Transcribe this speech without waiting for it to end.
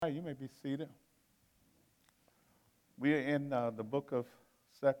You may be seated. We are in the book of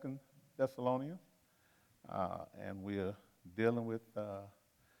Second Thessalonians, and we are dealing with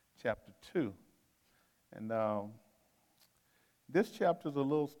chapter 2. And this chapter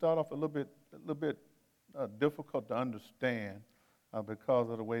is start off a little bit difficult to understand because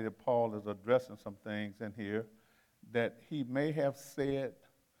of the way that Paul is addressing some things in here that he may have said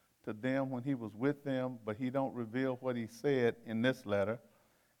to them when he was with them, but he don't reveal what he said in this letter.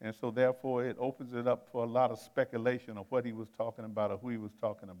 And so therefore it opens it up for a lot of speculation of what he was talking about or who he was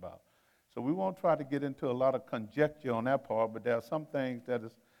talking about. So we won't try to get into a lot of conjecture on that part, but there are some things that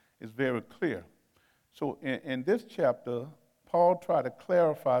is very clear. So in this chapter, Paul tried to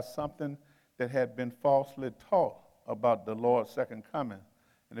clarify something that had been falsely taught about the Lord's second coming.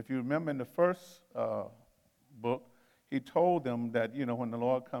 And if you remember in the first book, he told them that, when the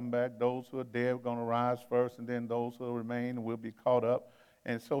Lord come back, those who are dead are going to rise first, and then those who remain will be caught up.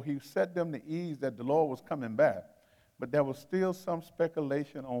 And so he set them to ease that the Lord was coming back. But there was still some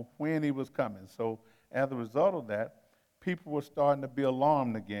speculation on when he was coming. So as a result of that, people were starting to be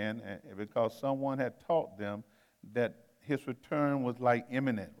alarmed again because someone had taught them that his return was like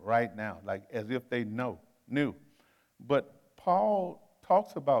imminent right now, like as if they knew. But Paul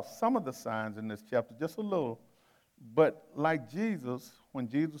talks about some of the signs in this chapter, just a little. But like Jesus, when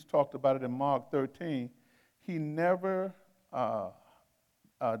Jesus talked about it in Mark 13, he never...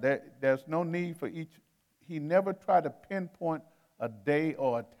 there's no need for each. He never tried to pinpoint a day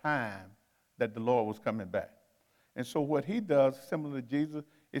or a time that the Lord was coming back. And so what he does, similar to Jesus,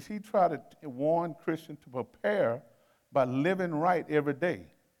 is he tried to warn Christians to prepare by living right every day.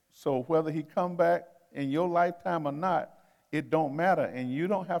 So whether he come back in your lifetime or not, it don't matter. And you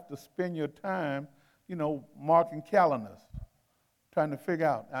don't have to spend your time, marking calendars, trying to figure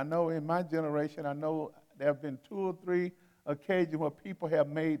out. I know in my generation, there have been 2 or 3 occasion where people have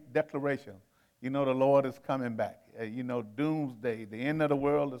made declarations. The Lord is coming back. Doomsday, the end of the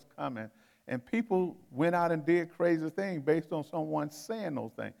world is coming. And people went out and did crazy things based on someone saying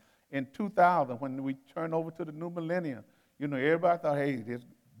those things. In 2000, when we turned over to the new millennium, everybody thought, hey,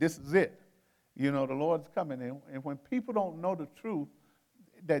 this is it. The Lord is coming. And when people don't know the truth,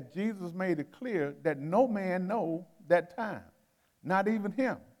 that Jesus made it clear that no man know that time, not even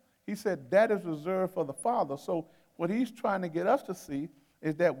him. He said that is reserved for the Father. So what he's trying to get us to see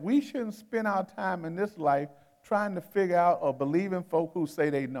is that we shouldn't spend our time in this life trying to figure out or believe in folk who say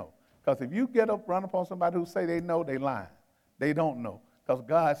they know. Because if you get up, run upon somebody who say they know, they lying. They don't know. Because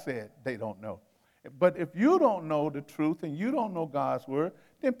God said they don't know. But if you don't know the truth and you don't know God's word,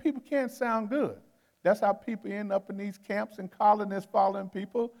 then people can't sound good. That's how people end up in these camps and colonists following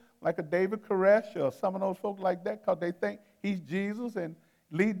people like a David Koresh or some of those folks like that because they think he's Jesus and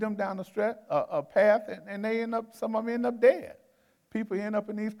lead them down a path, and they some of them end up dead. People end up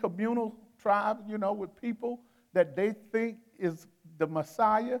in these communal tribes, with people that they think is the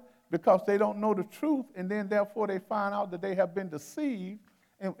Messiah because they don't know the truth, and then therefore they find out that they have been deceived,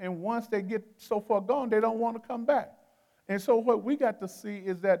 and once they get so far gone, they don't want to come back. And so what we got to see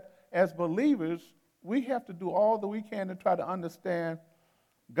is that as believers, we have to do all that we can to try to understand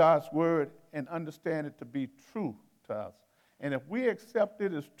God's word and understand it to be true to us. And if we accept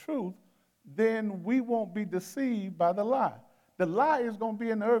it as truth, then we won't be deceived by the lie. The lie is going to be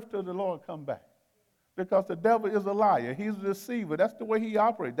in the earth till the Lord come back. Because the devil is a liar. He's a deceiver. That's the way he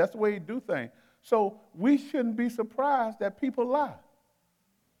operates. That's the way he do things. So we shouldn't be surprised that people lie.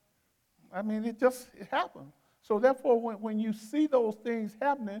 I mean, it happens. So therefore, when you see those things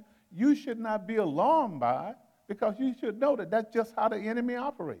happening, you should not be alarmed by it because you should know that that's just how the enemy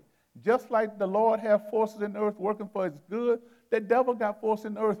operates. Just like the Lord has forces in the earth working for his good, the devil got forces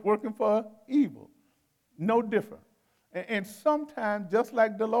in the earth working for evil. No different. And sometimes, just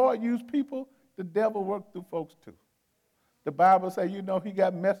like the Lord used people, the devil worked through folks too. The Bible says, he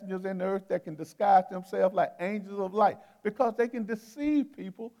got messengers in the earth that can disguise themselves like angels of light because they can deceive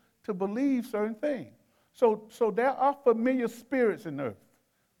people to believe certain things. So there are familiar spirits in the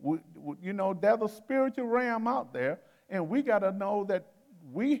earth. There's a spiritual realm out there, and we got to know that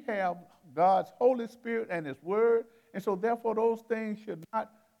we have God's Holy Spirit and his word, and so therefore those things should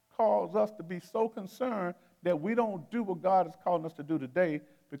not cause us to be so concerned that we don't do what God is calling us to do today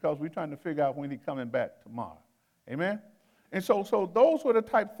because we're trying to figure out when he's coming back tomorrow. Amen? And so those were the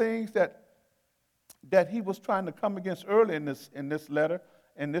type things that he was trying to come against early in this letter,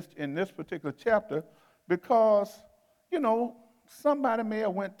 in this particular chapter, because, somebody may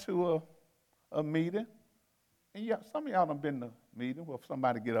have went to a meeting, and some of y'all done been to a meeting where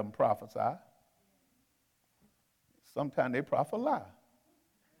somebody get up and prophesy. Sometimes they prophet lie.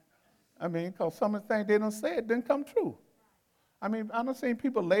 I mean, because some of the things they done said didn't come true. I mean, I've seen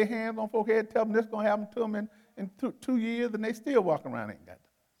people lay hands on folks' head, tell them this is going to happen to them in 2 years, and they still walking around ain't got it.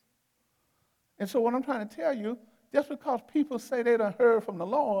 And so what I'm trying to tell you, just because people say they done heard from the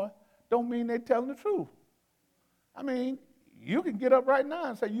Lord, don't mean they're telling the truth. I mean, you can get up right now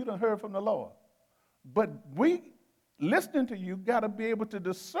and say you done heard from the Lord. But we, listening to you, got to be able to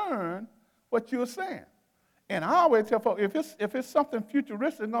discern what you're saying. And I always tell folks, if it's something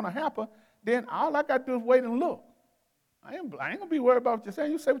futuristic going to happen, then all I got to do is wait and look. I ain't going to be worried about what you're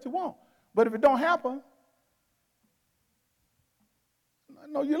saying. You say what you want. But if it don't happen,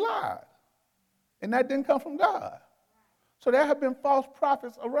 no, you lied. And that didn't come from God. So there have been false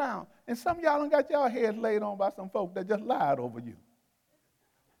prophets around. And some of y'all done got y'all heads laid on by some folk that just lied over you.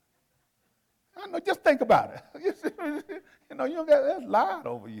 I know, just think about it. You know, you that's lied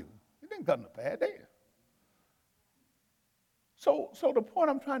over you. It didn't come to pass there. So the point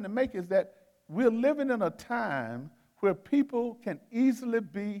I'm trying to make is that we're living in a time where people can easily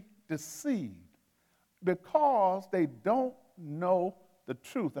be deceived because they don't know the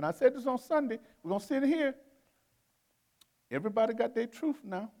truth. And I said this on Sunday. We're going to sit here. Everybody got their truth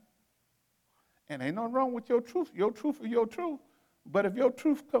now. And ain't nothing wrong with your truth. Your truth is your truth. But if your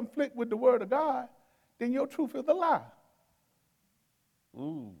truth conflict with the word of God, then your truth is a lie.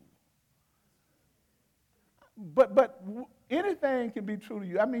 Ooh. But anything can be true to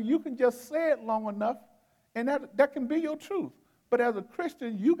you. I mean, you can just say it long enough, and that can be your truth. But as a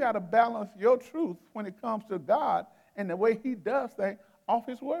Christian, you got to balance your truth when it comes to God and the way he does things off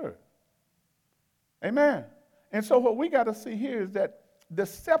his word. Amen. And so what we got to see here is that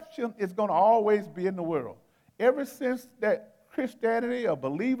deception is going to always be in the world. Ever since that Christianity or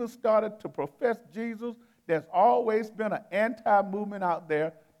believers started to profess Jesus, there's always been an anti-movement out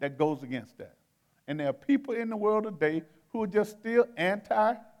there that goes against that. And there are people in the world today who are just still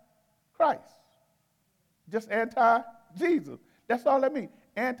anti-Christ, just anti-Jesus. That's all that means,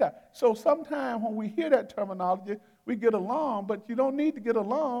 anti. So sometimes when we hear that terminology, we get alarmed, but you don't need to get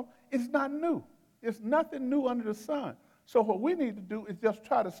alarmed. It's not new. It's nothing new under the sun. So what we need to do is just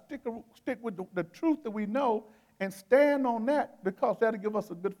try to stick with the truth that we know and stand on that, because that'll give us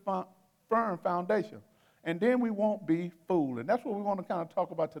a good, firm foundation. And then we won't be fooled. And that's what we want to kind of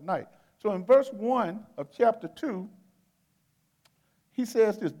talk about tonight. So in verse 1 of chapter 2, he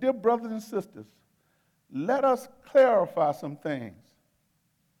says this: "Dear brothers and sisters, let us clarify some things."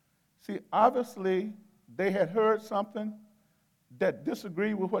 See, obviously, they had heard something that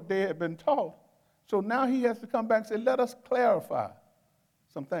disagreed with what they had been taught. So now he has to come back and say, let us clarify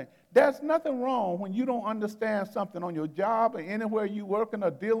some things. There's nothing wrong when you don't understand something on your job or anywhere you working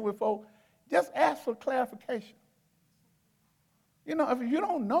or dealing with folks. Just ask for clarification. You know, if you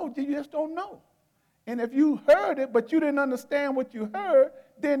don't know, you just don't know. And if you heard it, but you didn't understand what you heard,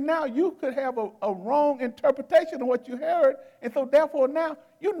 then now you could have a wrong interpretation of what you heard. And so therefore now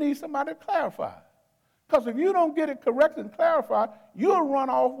you need somebody to clarify. Because if you don't get it corrected and clarified, you'll run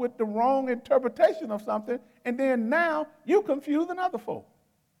off with the wrong interpretation of something, and then now you confuse another folk.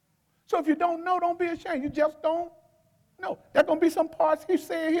 So if you don't know, don't be ashamed. You just don't know. There are going to be some parts he's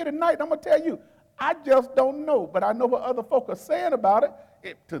saying here tonight, I'm going to tell you, I just don't know, but I know what other folk are saying about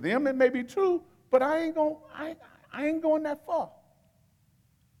it. To them it may be true, but I ain't going that far.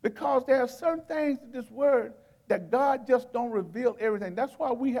 Because there are certain things in this word that God just don't reveal everything. That's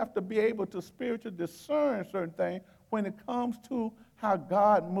why we have to be able to spiritually discern certain things when it comes to how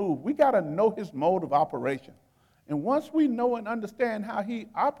God moves. We got to know his mode of operation. And once we know and understand how he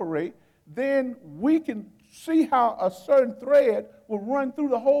operates, then we can see how a certain thread will run through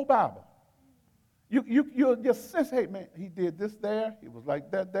the whole Bible. You'll just sense, hey, man, he did this there, he was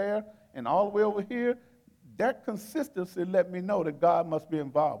like that there, and all the way over here. That consistency let me know that God must be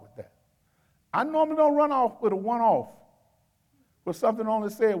involved with that. I normally don't run off with a one-off, with something only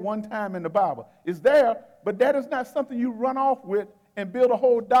said one time in the Bible. It's there, but that is not something you run off with and build a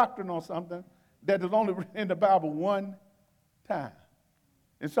whole doctrine on something that is only in the Bible one time.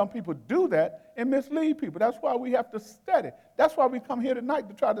 And some people do that and mislead people. That's why we have to study. That's why we come here tonight,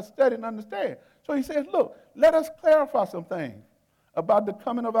 to try to study and understand. So he says, look, let us clarify some things about the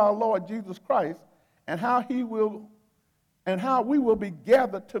coming of our Lord Jesus Christ and how we will be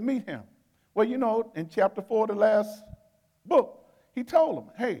gathered to meet him. Well, you know, in chapter 4, the last book, he told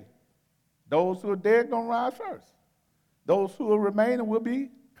them, hey, those who are dead going to rise first. Those who are remaining will be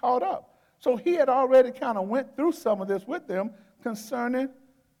caught up. So he had already kind of went through some of this with them concerning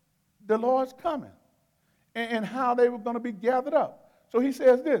the Lord's coming and how they were going to be gathered up. So he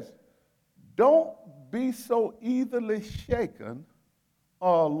says this: don't be so easily shaken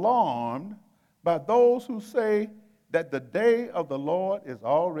or alarmed by those who say that the day of the Lord is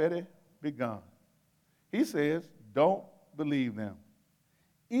already begun. He says, don't believe them,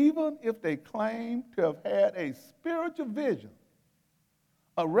 even if they claim to have had a spiritual vision,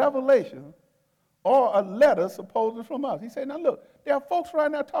 a revelation, or a letter supposedly from us. He said, now look, there are folks right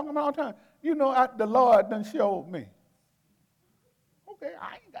now talking about all the time, you know, the Lord done showed me. Okay,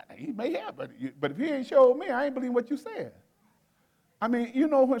 I ain't got that. He may have, but if he ain't showed me, I ain't believe what you said. I mean, you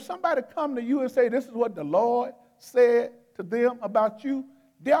know, when somebody come to you and say, this is what the Lord said to them about you,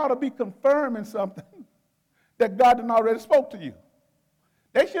 they ought to be confirming something that God done already spoke to you.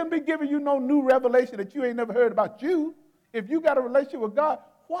 They shouldn't be giving you no new revelation that you ain't never heard about you. If you got a relationship with God,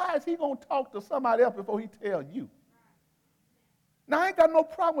 why is he going to talk to somebody else before he tells you? Now, I ain't got no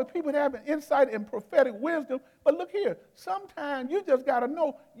problem with people having insight and prophetic wisdom, but look here, sometimes you just got to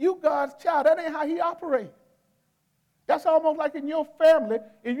know you God's child. That ain't how he operates. That's almost like in your family,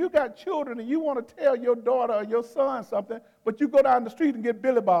 if you got children and you want to tell your daughter or your son something, but you go down the street and get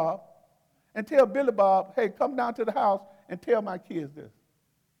Billy Bob and tell Billy Bob, hey, come down to the house and tell my kids this.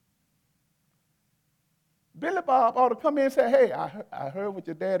 Billy Bob ought to come in and say, hey, I heard what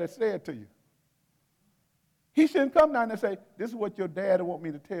your dad has said to you. He shouldn't come down and say, this is what your dad want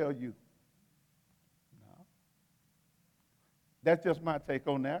me to tell you. No. That's just my take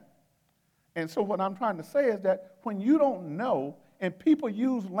on that. And so what I'm trying to say is that when you don't know and people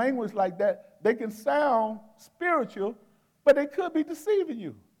use language like that, they can sound spiritual, but they could be deceiving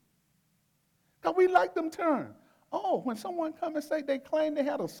you. Because we like them terms. Oh, when someone comes and say they claim they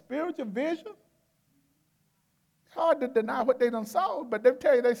had a spiritual vision, it's hard to deny what they done saw, but they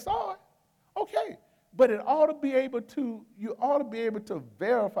tell you they saw it. Okay. But it ought to be able to, you ought to be able to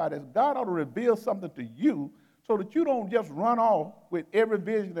verify this. God ought to reveal something to you so that you don't just run off with every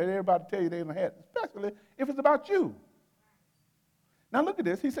vision that everybody tell you they done had, especially if it's about you. Now look at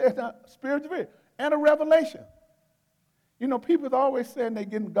this. He says, spiritual vision and a revelation. You know, people are always saying they're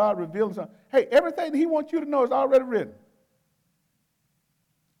getting God revealing something. Hey, everything he wants you to know is already written.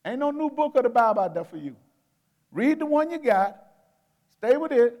 Ain't no new book of the Bible out there for you. Read the one you got, stay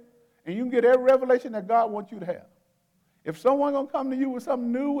with it, and you can get every revelation that God wants you to have. If someone's going to come to you with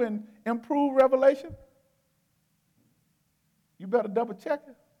some new and improved revelation, you better double check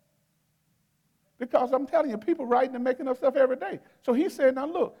it. Because I'm telling you, people writing and making up stuff every day. So he's saying, now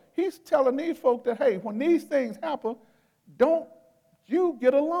look, he's telling these folk that, hey, when these things happen, don't you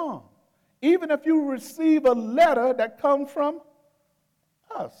get alarmed. Even if you receive a letter that comes from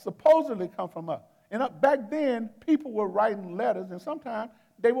us, supposedly come from us. And back then, people were writing letters, and sometimes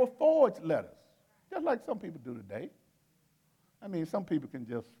they were forged letters, just like some people do today. I mean, some people can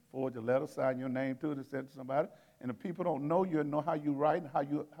just forge a letter, sign your name to it, and send it to somebody, and if people don't know you and know how you write and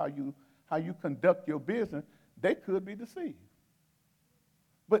how you conduct your business, they could be deceived.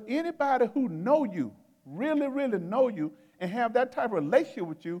 But anybody who know you, really, really know you, and have that type of relationship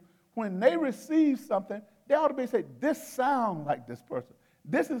with you, when they receive something, they ought to be saying, this sounds like this person.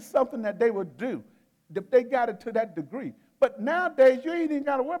 This is something that they would do if they got it to that degree. But nowadays, you ain't even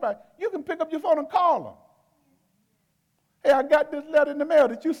got to worry about it. You can pick up your phone and call them. Hey, I got this letter in the mail.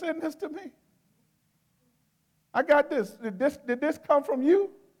 Did you send this to me? I got this. Did this come from you?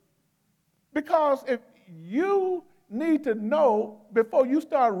 Because if you need to know before you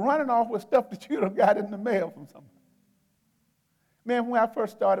start running off with stuff that you done got in the mail from somebody. Man, when I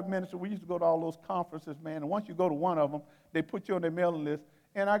first started ministry, we used to go to all those conferences, man, and once you go to one of them, they put you on their mailing list,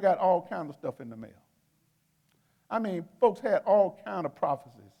 and I got all kinds of stuff in the mail. I mean, folks had all kinds of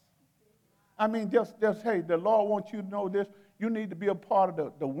prophecies. I mean, just hey, the Lord wants you to know this. You need to be a part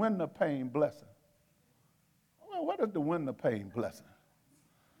of the window pane blessing. Well, what is the window pane blessing?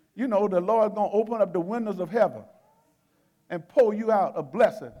 You know, the Lord's going to open up the windows of heaven and pour you out a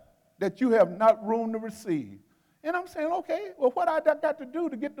blessing that you have not room to receive. And I'm saying, okay, well, what I got to do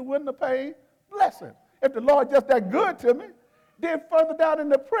to get the window pane blessing? If the Lord just that good to me, then further down in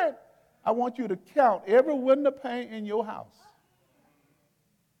the print, I want you to count every window pane in your house.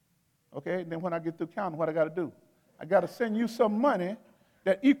 Okay, and then when I get through counting, what I got to do? I got to send you some money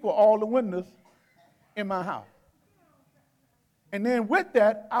that equal all the windows in my house. And then with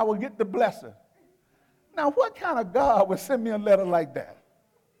that, I will get the blessing. Now, what kind of God would send me a letter like that?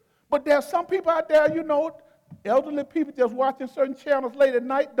 But there's some people out there, you know, elderly people just watching certain channels late at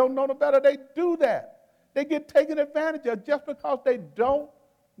night, don't know no better. They do that. They get taken advantage of just because they don't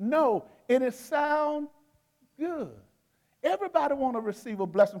know. And it sounds good. Everybody want to receive a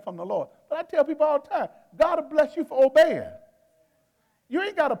blessing from the Lord. But I tell people all the time, God will bless you for obeying. You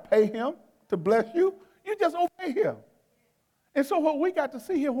ain't got to pay him to bless you. You just obey him. And so what we got to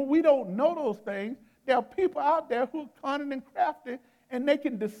see here, when we don't know those things, there are people out there who are cunning and crafty, and they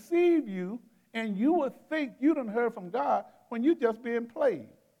can deceive you, and you would think you done heard from God when you just being played.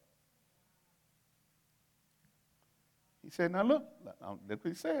 He said, now look what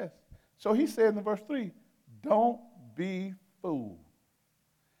he says. So he said in verse 3, don't be fooled.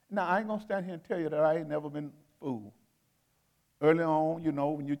 Now, I ain't going to stand here and tell you that I ain't never been fooled. Early on,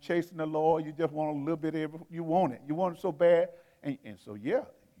 when you're chasing the Lord, you just want a little bit of everything. You want it. You want it so bad. And so, yeah,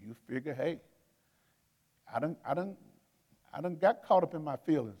 you figure, hey, I done got caught up in my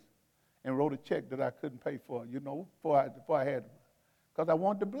feelings and wrote a check that I couldn't pay for, before I had it. Because I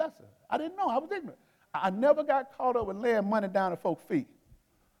wanted to bless her. I didn't know. I was ignorant. I never got caught up with laying money down at folks' feet.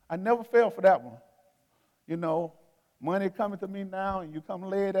 I never fell for that one. Money coming to me now, and you come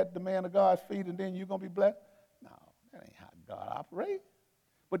lay it at the man of God's feet, and then you're going to be blessed? No, that ain't how God operates.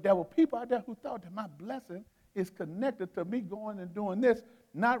 But there were people out there who thought that my blessing is connected to me going and doing this,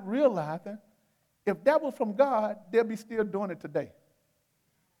 not realizing if that was from God, they'll be still doing it today.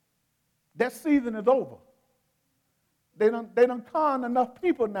 That season is over. They done con enough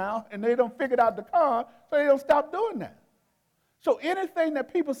people now, and they done figured out the con, so they don't stop doing that. So anything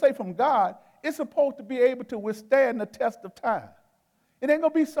that people say from God, it's supposed to be able to withstand the test of time. It ain't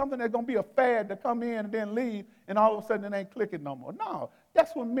going to be something that's going to be a fad to come in and then leave, and all of a sudden it ain't clicking no more. No,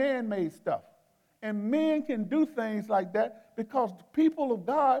 that's when man-made stuff. And men can do things like that because the people of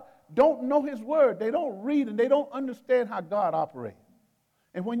God don't know his word. They don't read, and they don't understand how God operates.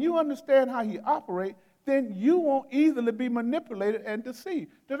 And when you understand how he operates, then you won't easily be manipulated and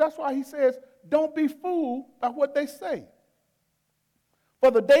deceived. So that's why he says, don't be fooled by what they say.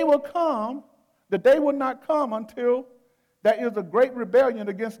 For the day will come, the day will not come until there is a great rebellion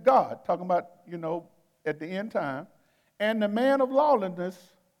against God, talking about, at the end time, and the man of lawlessness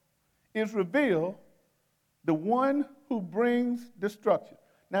is revealed, the one who brings destruction.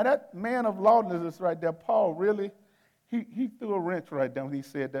 Now that man of lawlessness right there, Paul really, he threw a wrench right there when he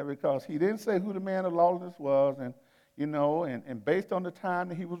said that, because he didn't say who the man of lawlessness was, and based on the time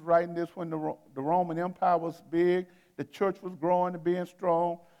that he was writing this, when the Roman Empire was big, the church was growing and being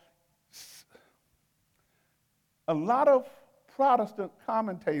strong. A lot of Protestant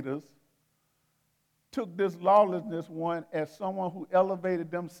commentators took this lawlessness one as someone who elevated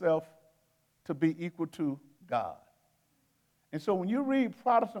themselves to be equal to God. And so when you read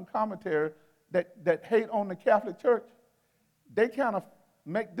Protestant commentary that hate on the Catholic Church, they kind of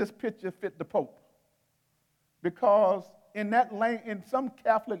make this picture fit the Pope. Because in some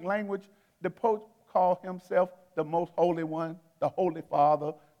Catholic language, the Pope called himself the most holy one, the Holy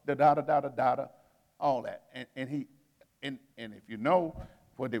Father, the da-da-da-da-da-da, all that. And if you know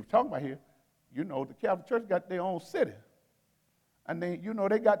what they were talking about here, the Catholic Church got their own city. And they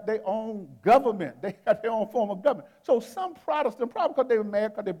got their own government. They got their own form of government. So some Protestants, probably because they were mad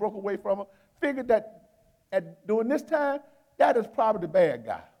because they broke away from them, figured that during this time, that is probably the bad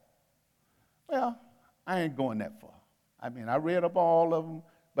guy. Well, I ain't going that far. I mean, I read up all of them,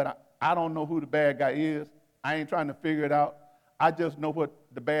 but I don't know who the bad guy is. I ain't trying to figure it out. I just know what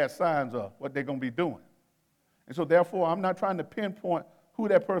the bad signs are, what they're going to be doing. And so therefore, I'm not trying to pinpoint who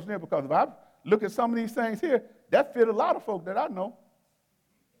that person is, because if I look at some of these things here, that fit a lot of folk that I know.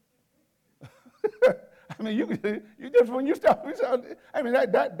 I mean, you just, when you start, I mean,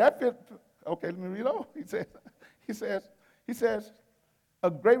 that fit. Okay, let me read on. He says, a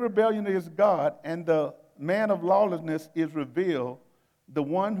great rebellion is God, and the man of lawlessness is revealed, the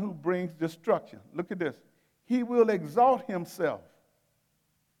one who brings destruction. Look at this. He will exalt himself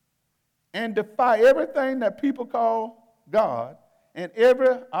and defy everything that people call God and every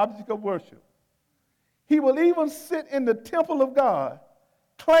object of worship. He will even sit in the temple of God,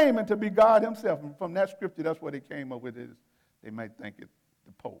 claiming to be God himself. And from that scripture, that's where they came up with it. They might think it's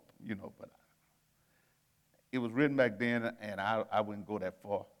the Pope, but it was written back then, and I wouldn't go that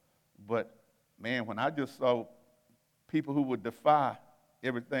far. But, man, when I just saw people who would defy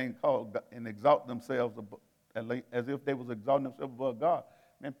everything called God and exalt themselves as if they was exalting themselves above God,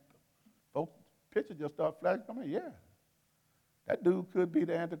 man, folks, picture just started flashing. I mean, yeah, that dude could be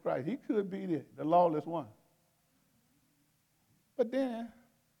the Antichrist. He could be the lawless one. But then,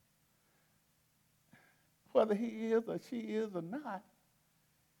 whether he is or she is or not,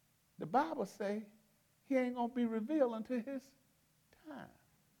 the Bible says he ain't going to be revealed until his time.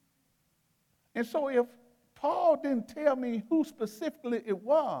 And so if Paul didn't tell me who specifically it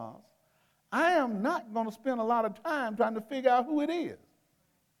was, I am not going to spend a lot of time trying to figure out who it is.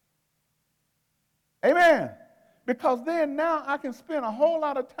 Amen. Because then now I can spend a whole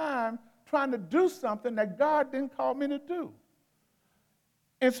lot of time trying to do something that God didn't call me to do.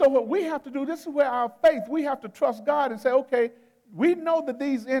 And so what we have to do, this is where our faith, we have to trust God and say, okay, we know that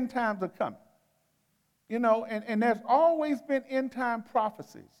these end times are coming. And there's always been end time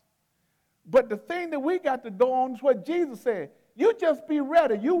prophecies. But the thing that we got to go on is what Jesus said. You just be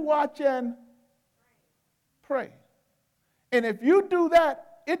ready. You watch and pray. And if you do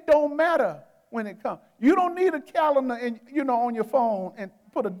that, it don't matter when it comes. You don't need a calendar on your phone and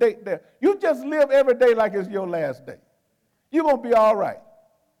put a date there. You just live every day like it's your last day. You're going to be all right.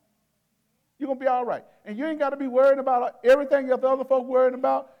 You're going to be all right. And you ain't got to be worried about everything that the other folk worried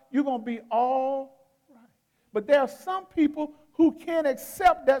about. You're going to be all right. But there are some people who can't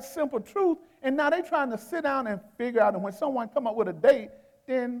accept that simple truth, and now they're trying to sit down and figure out, and when someone come up with a date,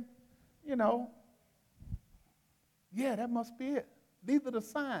 then, yeah, that must be it. These are the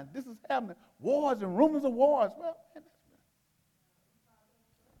signs. This is happening. Wars and rumors of wars. Well, man,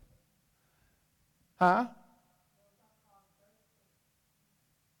 huh?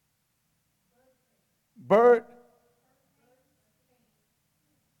 Bird.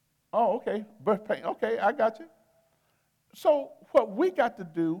 Oh, okay. Birth pain. Okay, I got you. So what we got to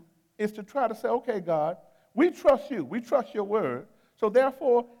do is to try to say, okay, God, we trust you. We trust your word. So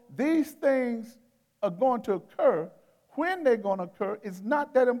therefore, these things are going to occur. When they're going to occur is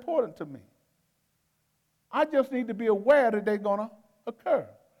not that important to me. I just need to be aware that they're going to occur.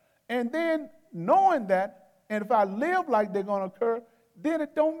 And then knowing that, and if I live like they're going to occur, then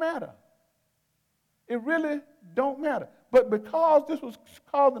it don't matter. It really don't matter. But because this was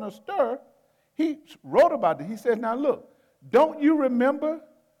causing a stir, he wrote about it. He says, now look, don't you remember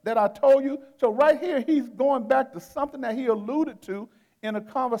that I told you? So right here, he's going back to something that he alluded to in a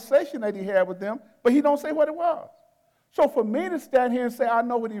conversation that he had with them, but he don't say what it was. So for me to stand here and say, I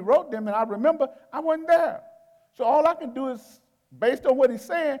know what he wrote them and I remember, I wasn't there. So all I can do is, based on what he's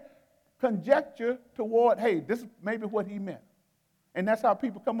saying, conjecture toward, hey, this is maybe what he meant. And that's how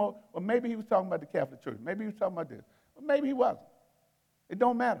people come up, well, maybe he was talking about the Catholic Church. Maybe he was talking about this. But maybe he wasn't. It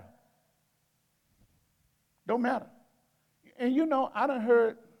don't matter. Don't matter. And I done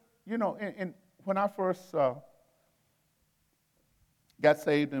heard, and when I first got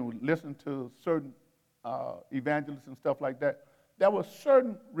saved and listened to certain evangelists and stuff like that, there were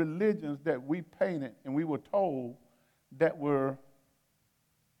certain religions that we painted and we were told that were,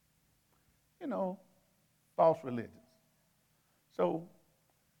 false religions. So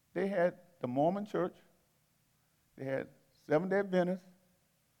they had the Mormon Church, they had Seventh-day Adventists,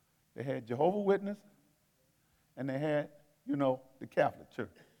 they had Jehovah's Witness, and they had, the Catholic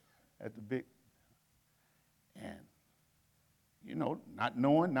Church at the big. And not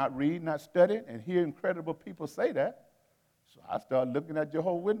knowing, not reading, not studying, and hearing credible people say that. So I started looking at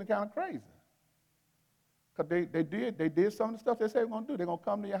Jehovah's Witness kind of crazy. Because they did some of the stuff they say they're going to do. They're going to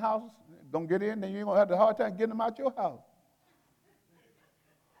come to your house, going to get in, then you ain't going to have the hard time getting them out your house.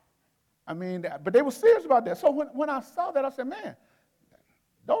 I mean, but they were serious about that. So when I saw that, I said, man,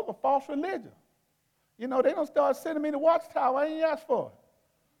 those are false religions. They don't start sending me the watchtower. I ain't asked for it.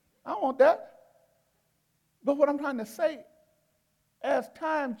 I don't want that. But what I'm trying to say, as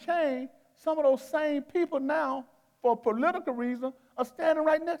time changed, some of those same people now, for political reasons, are standing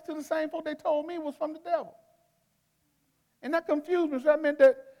right next to the same folk they told me was from the devil. And that confused me. So that meant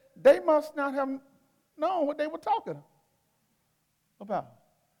that they must not have known what they were talking about.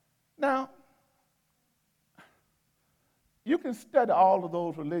 Now, you can study all of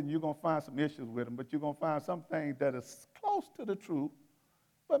those religions. You're going to find some issues with them, but you're going to find some things that is close to the truth,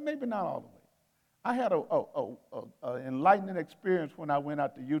 but maybe not all the way. I had an enlightening experience when I went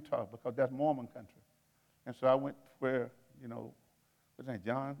out to Utah because that's Mormon country. And so I went where, what's his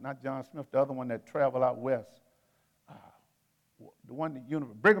name, not John Smith, the other one that traveled out west. The one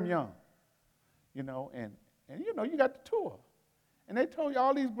that Brigham Young, and you got the tour. And they told you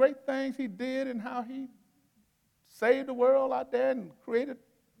all these great things he did and how he saved the world out there and created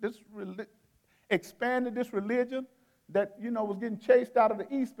this, expanded this religion that, was getting chased out of the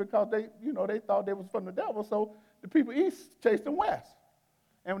east because they thought they was from the devil. So the people east chased them west.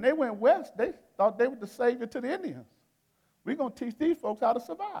 And when they went west, they thought they were the savior to the Indians. We're going to teach these folks how to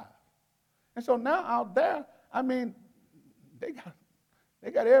survive. And so now out there, I mean, they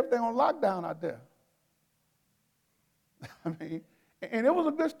got everything on lockdown out there. I mean, and it was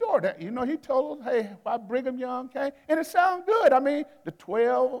a good story. That, he told us, hey, why Brigham Young came. And it sounded good. I mean, the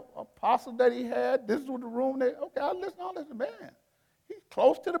 12 apostles that he had, this was the room. I listened, man, he's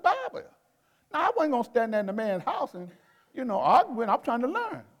close to the Bible. Now, I wasn't going to stand there in the man's house and, arguing. I'm trying to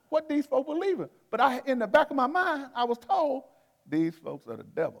learn what these folks believe in. But in the back of my mind, I was told, these folks are the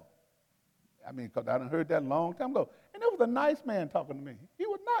devil. I mean, because I done heard that a long time ago. And it was a nice man talking to me. He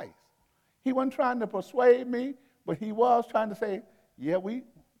was nice. He wasn't trying to persuade me, but he was trying to say, yeah, we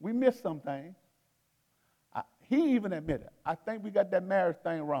missed some things. He even admitted, I think we got that marriage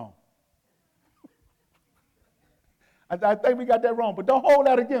thing wrong. I think we got that wrong, but don't hold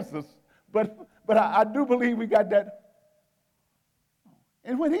that against us. But I do believe we got that.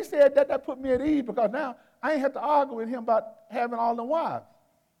 And when he said that, that put me at ease because now I ain't had to argue with him about having all them wives.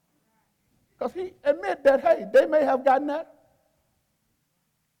 Because he admit that, hey, they may have gotten that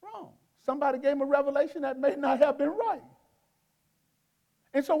wrong. Somebody gave him a revelation that may not have been right.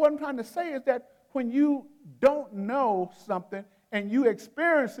 And so what I'm trying to say is that when you don't know something and you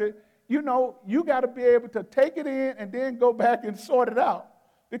experience it, you got to be able to take it in and then go back and sort it out.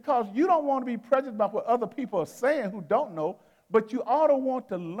 Because you don't want to be prejudiced by what other people are saying who don't know, but you ought to want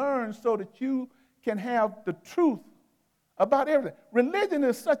to learn so that you can have the truth about everything. Religion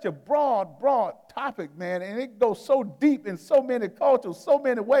is such a broad topic, man, and it goes so deep in so many cultures, so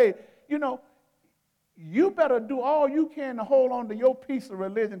many ways. You better do all you can to hold on to your piece of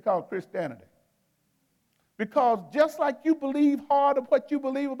religion called Christianity. Because just like you believe hard of what you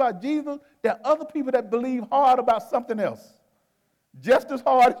believe about Jesus, there are other people that believe hard about something else, just as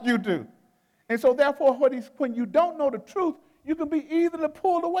hard as you do. And so therefore, when you don't know the truth, you can be easily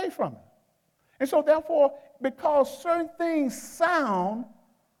pulled away from it. And so therefore, because certain things sound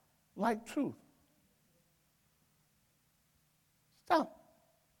like truth. Stop.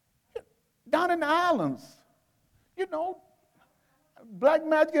 Down in the islands, black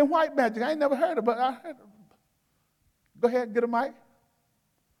magic and white magic. I ain't never heard of it, but I heard of it. Go ahead, get a mic.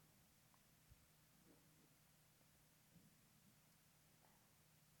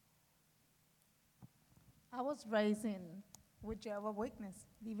 I was raised with Jehovah's Witness,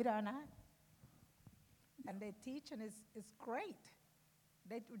 believe it or not. And their teaching is great.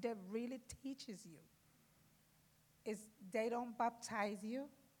 They really teaches you. They don't baptize you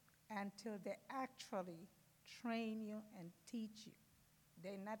until they actually train you and teach you.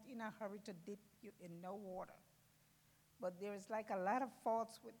 They're not in a hurry to dip you in no water. But there is like a lot of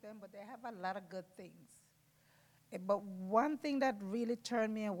faults with them, but they have a lot of good things. But one thing that really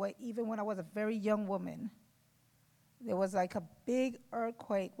turned me away, even when I was a very young woman, there was like a big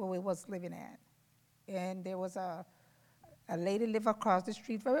earthquake where we was living at. And there was a lady lived across the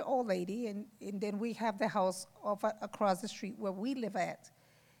street, very old lady, and then we have the house across the street where we live at.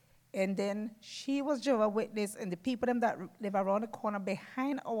 And then she was Jehovah's Witness, and the people that live around the corner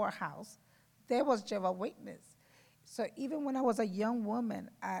behind our house, they was Jehovah's Witness. So even when I was a young woman,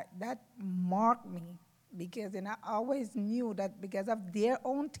 that marked me, because then I always knew that because of their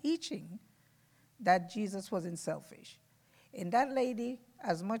own teaching, that Jesus wasn't selfish. And that lady,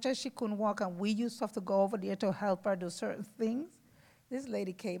 as much as she couldn't walk, and we used to have to go over there to help her do certain things, this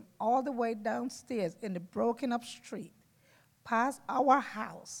lady came all the way downstairs in the broken up street, past our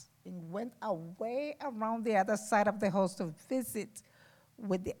house, and went away around the other side of the house to visit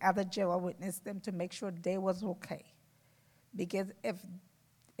with the other Jehovah's Witness, them to make sure they was okay. Because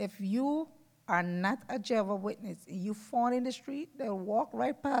if you are not a Jehovah's Witness and you fall in the street, they'll walk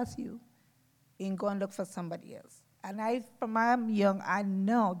right past you and go and look for somebody else. And from I'm young, I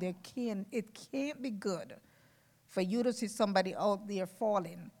know it can't be good for you to see somebody out there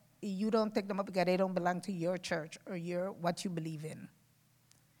falling. You don't take them up because they don't belong to your church or what you believe in.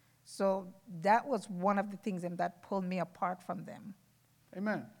 So that was one of the things that pulled me apart from them.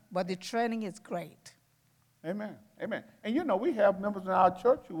 Amen. But the training is great. Amen. Amen. And we have members in our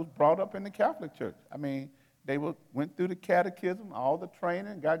church who was brought up in the Catholic Church. I mean, they went through the catechism, all the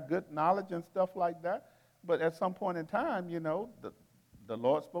training, got good knowledge and stuff like that. But at some point in time, the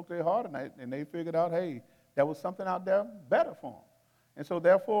Lord spoke to their heart, and they figured out, hey, there was something out there better for them. And so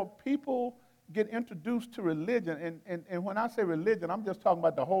therefore, people get introduced to religion. And when I say religion, I'm just talking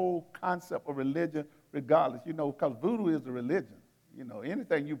about the whole concept of religion regardless, because voodoo is a religion.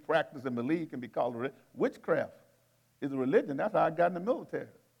 Anything you practice and believe can be called a religion. Witchcraft is a religion. That's how I got in the military.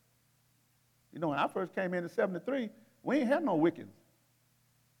 When I first came in 73, we ain't had no Wiccans.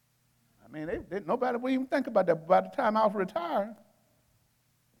 I mean, nobody would even think about that. By the time I was retired,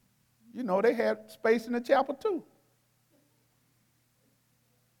 they had space in the chapel too.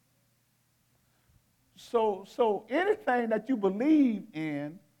 So anything that you believe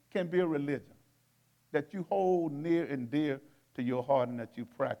in can be a religion that you hold near and dear to your heart and that you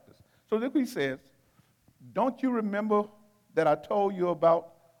practice. So look what he says, don't you remember that I told you about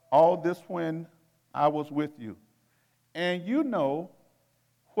all this when I was with you? And you know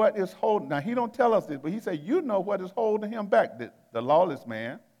what is holding, now he don't tell us this, but he said, you know what is holding him back, the lawless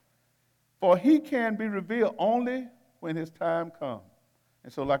man, for he can be revealed only when his time comes.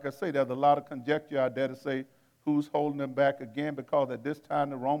 And so like I say, there's a lot of conjecture out there to say who's holding them back again, because at this time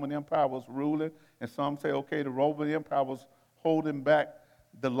the Roman Empire was ruling, and some say, okay, the Roman Empire was holding back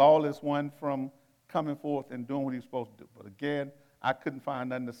the lawless one from coming forth and doing what he was supposed to do. But again, I couldn't find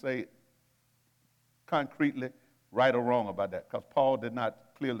nothing to say concretely right or wrong about that, because Paul did not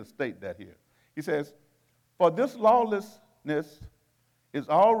clearly state that here. He says, for this lawlessness is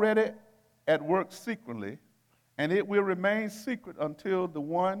already at work secretly, and it will remain secret until the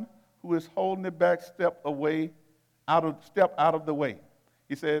one who is holding it back step out of the way.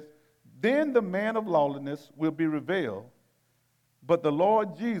 He says, then the man of lawlessness will be revealed, but the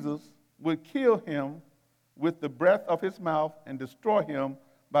Lord Jesus will kill him with the breath of his mouth and destroy him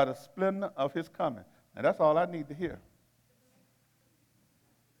by the splendor of his coming. Now that's all I need to hear.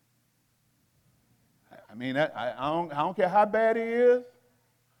 I mean, I don't care how bad he is.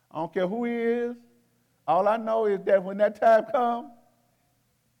 I don't care who he is. All I know is that when that time comes,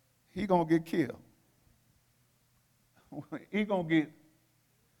 he's going to get killed. He's going to get.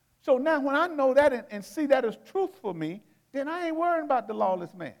 So now when I know that and see that as truth for me, then I ain't worrying about the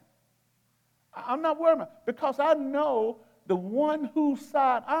lawless man. I'm not worried about it because I know the one whose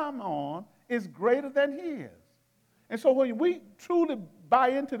side I'm on is greater than he is. And so when we truly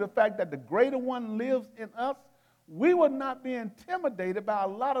buy into the fact that the greater one lives in us, we will not be intimidated by a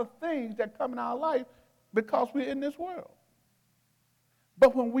lot of things that come in our life because we're in this world.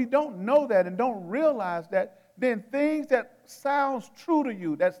 But when we don't know that and don't realize that, then things that sounds true to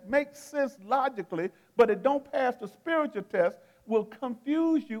you, that makes sense logically, but it don't pass the spiritual test, will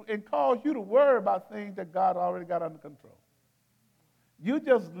confuse you and cause you to worry about things that God already got under control. You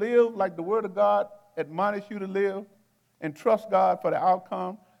just live like the Word of God admonishes you to live and trust God for the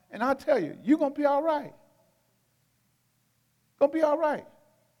outcome, and I'll tell you, you're going to be all right. Going to be all right.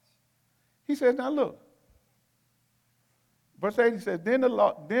 He says, now look, verse 8, he says, then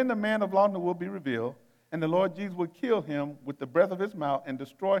the man of lawlessness will be revealed, and the Lord Jesus will kill him with the breath of his mouth and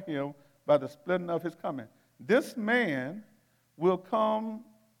destroy him by the splendor of his coming. This man will come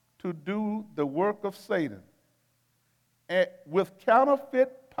to do the work of Satan with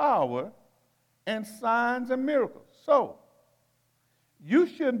counterfeit power and signs and miracles. So, you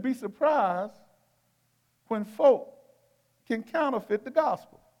shouldn't be surprised when folk can counterfeit the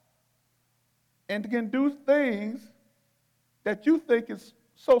gospel and can do things that you think is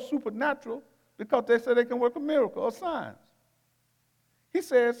so supernatural because they say they can work a miracle or signs. He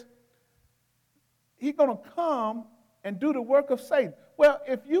says he's going to come and do the work of Satan. Well,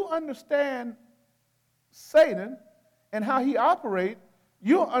 if you understand Satan and how he operates,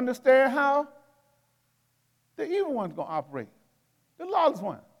 you'll understand how the evil one's going to operate, the lawless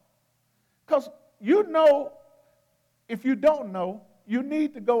one. Because you know, if you don't know, you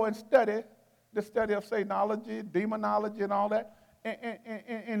need to go and study the study of Satanology, demonology, and all that,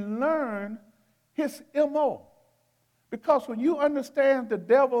 and learn his MO. Because when you understand the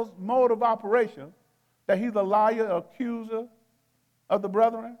devil's mode of operation, that he's a liar, accuser of the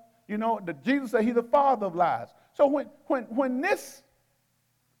brethren, you know, that Jesus said he's the father of lies. So when this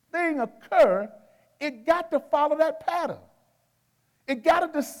thing occurs, it got to follow that pattern. It got to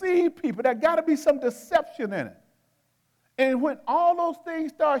deceive people. There got to be some deception in it. And when all those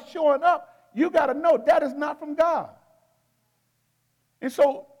things start showing up, you got to know that is not from God. And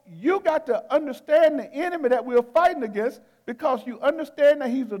so you got to understand the enemy that we're fighting against because you understand that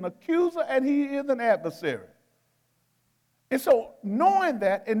he's an accuser and he is an adversary. And so knowing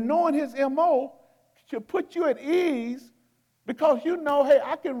that and knowing his MO should put you at ease because you know, hey,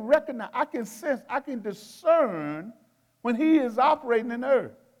 I can recognize, I can sense, I can discern when he is operating in the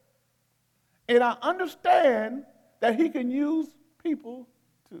earth. And I understand that he can use people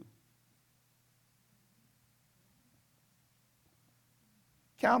too.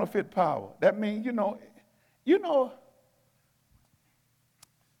 Counterfeit power. That means, you know,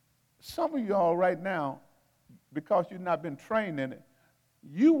 some of y'all right now, because you've not been trained in it,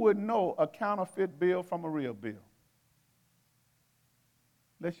 you would know a counterfeit bill from a real bill.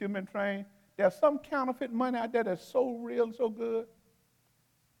 Unless you've been trained. There's some counterfeit money out there that's so real and so good,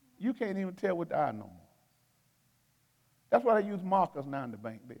 you can't even tell with the eye no more. That's why they use markers now in the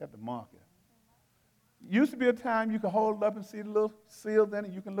bank. They have to mark it. Used to be a time you could hold it up and see the little seals in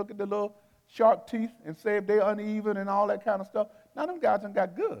it. You can look at the little sharp teeth and say if they're uneven and all that kind of stuff. Now them guys done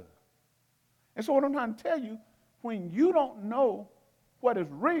got good. And so what I'm trying to tell you, when you don't know what is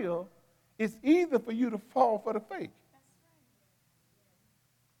real, it's easy for you to fall for the fake.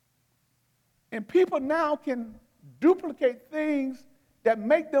 And people now can duplicate things that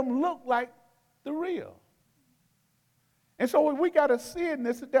make them look like the real. And so what we got to see in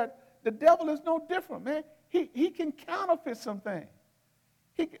this is that the devil is no different, man. He can counterfeit something.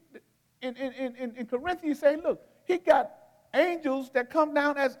 In Corinthians, say, look, he got angels that come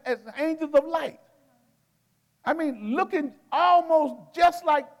down as angels of light. I mean, looking almost just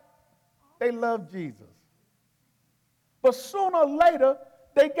like they love Jesus. But sooner or later,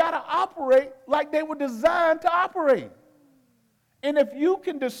 they got to operate like they were designed to operate. And if you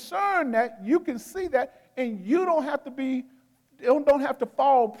can discern that, you can see that, and you don't have to be don't have to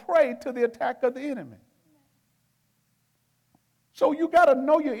fall prey to the attack of the enemy. So you got to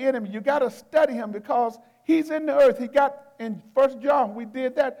know your enemy. You got to study him because he's in the earth. He got, in 1 John, we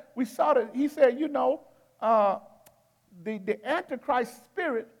did that. We saw that. He said, the Antichrist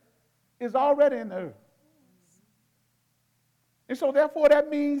spirit is already in the earth. And so therefore that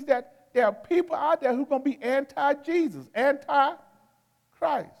means that there are people out there who are going to be anti-Jesus,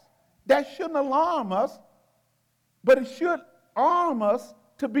 anti-Christ. That shouldn't alarm us, but it should arm us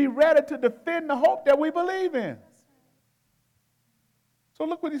to be ready to defend the hope that we believe in. So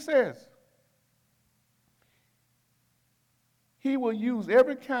look what he says. He will use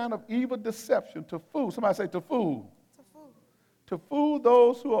every kind of evil deception to fool. Somebody say to fool. To fool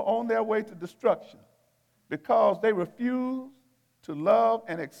those who are on their way to destruction because they refuse to love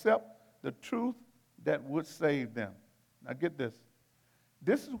and accept the truth that would save them. Now get this.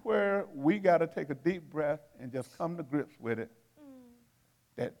 This is where we got to take a deep breath and just come to grips with it.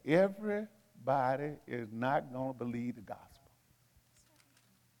 That everybody is not going to believe the gospel.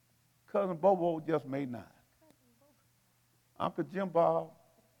 Cousin Bobo just may not. Uncle Jim Bob,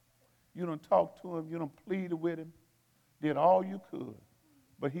 you done talked to him, you done pleaded with him, did all you could,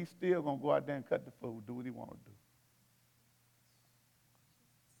 but he's still going to go out there and cut the food, do what he want to do.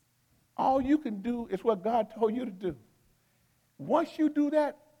 All you can do is what God told you to do. Once you do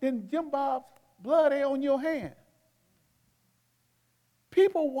that, then Jim Bob's blood ain't on your hand.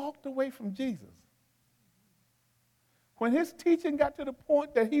 People walked away from Jesus. When his teaching got to the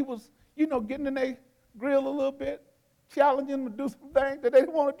point that he was, getting in their grill a little bit, challenging them to do some things that they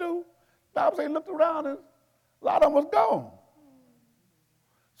didn't want to do, the Bible says he looked around and a lot of them was gone.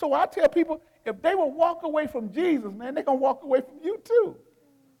 So I tell people, if they will walk away from Jesus, man, they're going to walk away from you too.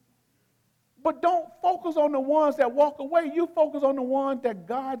 But don't focus on the ones that walk away. You focus on the ones that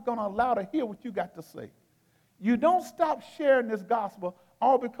God's going to allow to hear what you got to say. You don't stop sharing this gospel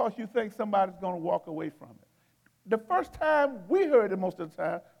all because you think somebody's going to walk away from it. The first time we heard it, most of the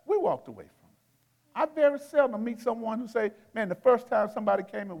time, we walked away from it. I very seldom meet someone who say, man, the first time somebody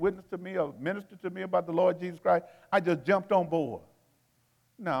came and witnessed to me or ministered to me about the Lord Jesus Christ, I just jumped on board.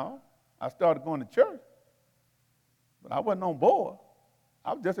 No, I started going to church, but I wasn't on board.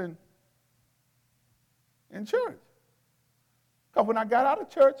 I was just in church. Because when I got out of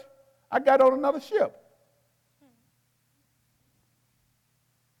church, I got on another ship.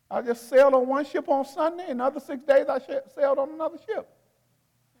 I just sailed on one ship on Sunday, and the other 6 days I sailed on another ship.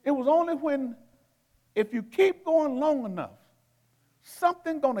 It was only when, if you keep going long enough,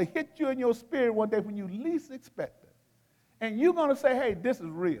 something's going to hit you in your spirit one day when you least expect it. And you're going to say, hey, this is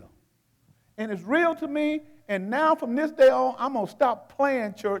real. And it's real to me, and now from this day on, I'm going to stop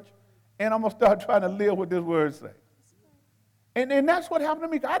playing church, and I'm going to start trying to live what this word says. And that's what happened to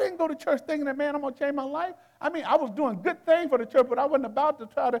me. I didn't go to church thinking that, man, I'm going to change my life. I mean, I was doing good things for the church, but I wasn't about to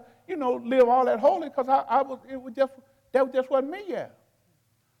try to, live all that holy because that just wasn't me yet.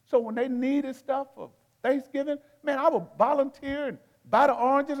 So when they needed stuff for Thanksgiving, man, I would volunteer and buy the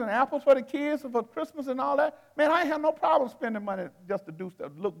oranges and apples for the kids and for Christmas and all that. Man, I ain't have no problem spending money just to do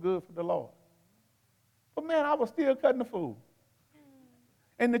stuff, look good for the Lord. But, man, I was still cutting the food.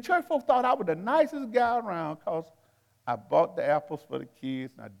 And the church folks thought I was the nicest guy around because I bought the apples for the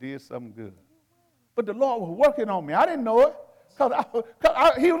kids and I did something good. But the Lord was working on me. I didn't know it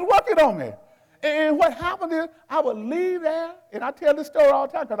because he was working on me. And what happened is I would leave there, and I tell this story all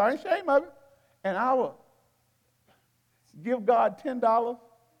the time because I ain't ashamed of it, and I would give God $10,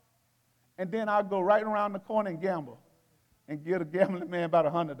 and then I'd go right around the corner and gamble and give the gambling man about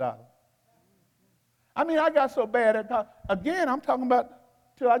 $100. I mean, I got so bad at that. Again, I'm talking about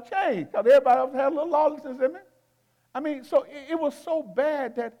till I changed because everybody else had a little lawlessness in it. I mean, so it was so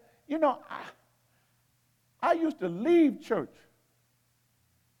bad that, I used to leave church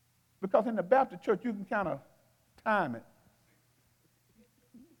because in the Baptist church you can kind of time it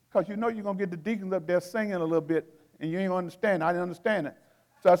because you're going to get the deacons up there singing a little bit and you ain't going to understand. I didn't understand it.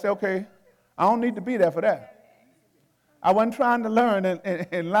 So I said, okay, I don't need to be there for that. I wasn't trying to learn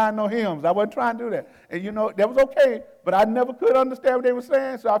and line no hymns. I wasn't trying to do that. And, that was okay, but I never could understand what they were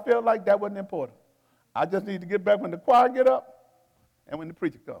saying, so I felt like that wasn't important. I just need to get back when the choir get up and when the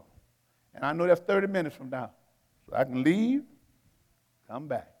preacher comes. And I know that's 30 minutes from now. So I can leave, come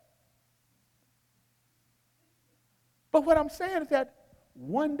back. But what I'm saying is that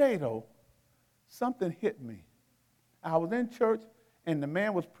one day, though, something hit me. I was in church, and the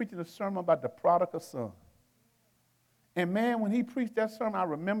man was preaching a sermon about the prodigal son. And, man, when he preached that sermon, I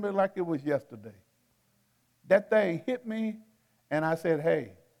remember it like it was yesterday. That thing hit me, and I said,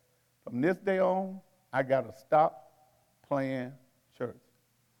 hey, from this day on, I got to stop playing church.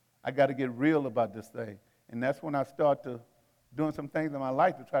 I got to get real about this thing. And that's when I start to doing some things in my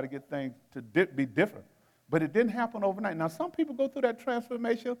life to try to get things to be different. But it didn't happen overnight. Now, some people go through that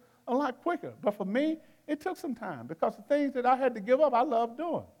transformation a lot quicker. But for me, it took some time because the things that I had to give up, I loved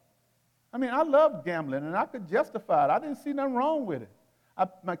doing. I mean, I loved gambling, and I could justify it. I didn't see nothing wrong with it.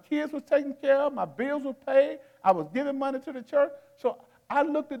 My kids was taken care of. My bills were paid. I was giving money to the church. So I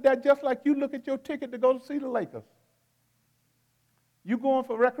looked at that just like you look at your ticket to go to see the Lakers. You going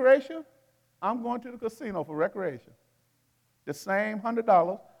for recreation? I'm going to the casino for recreation. The same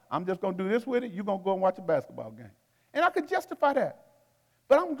 $100. I'm just going to do this with it. You're going to go and watch a basketball game. And I could justify that.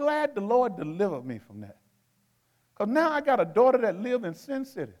 But I'm glad the Lord delivered me from that. Because now I got a daughter that lives in Sin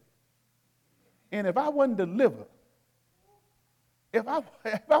City. And if I wasn't delivered, if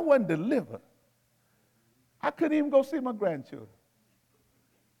I wasn't delivered, I couldn't even go see my grandchildren.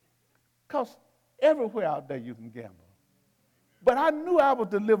 Because everywhere out there you can gamble. But I knew I was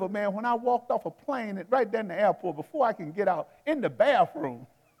delivered, man, when I walked off a plane right there in the airport before I can get out in the bathroom.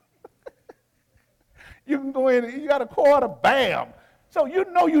 You can go in, you got a quarter, bam. So you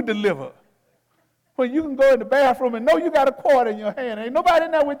know you delivered. When you can go in the bathroom and know you got a quarter in your hand. Ain't nobody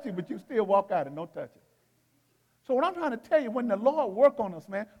in there with you, but you still walk out and don't touch it. So what I'm trying to tell you, when the Lord work on us,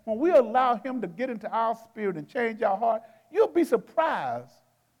 man, when we allow him to get into our spirit and change our heart, you'll be surprised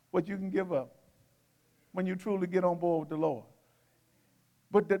what you can give up when you truly get on board with the Lord.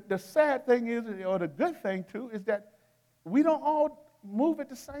 But the sad thing is, or the good thing too, is that we don't all move at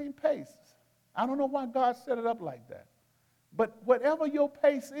the same pace. I don't know why God set it up like that. But whatever your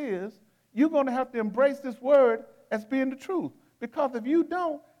pace is, you're going to have to embrace this word as being the truth. Because if you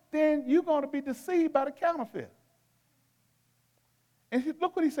don't, then you're going to be deceived by the counterfeit. And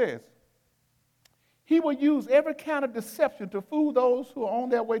look what he says. He will use every kind of deception to fool those who are on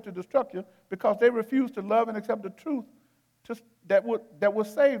their way to destruction because they refuse to love and accept the truth that will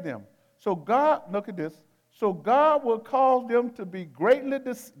save them. So God, look at this. So God will cause them to be greatly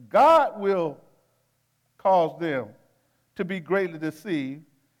deceived,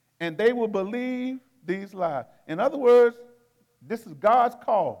 and they will believe these lies. In other words, this is God's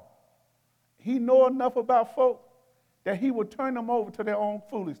call. He know enough about folk that he will turn them over to their own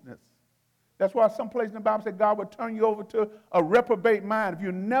foolishness. That's why some place in the Bible said God will turn you over to a reprobate mind. If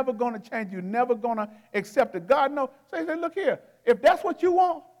you're never going to change, you're never going to accept it. God knows. So he said, look here, if that's what you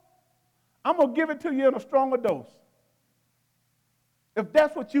want, I'm going to give it to you in a stronger dose. If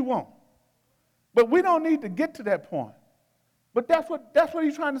that's what you want. But we don't need to get to that point. But that's what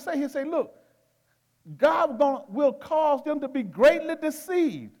he's trying to say. He'll say, look, God will cause them to be greatly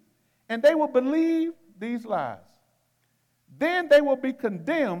deceived, and they will believe these lies. Then they will be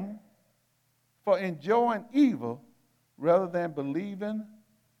condemned for enjoying evil rather than believing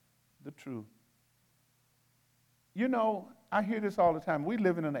the truth. You know, I hear this all the time. We're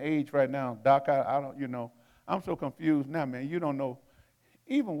living in an age right now, Doc, I don't, you know, I'm so confused now, man. You don't know,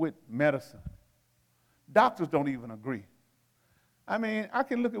 even with medicine, doctors don't even agree. I mean, I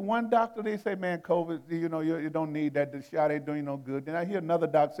can look at one doctor, they say, man, COVID, you know, you don't need that, the shot ain't doing you no good. Then I hear another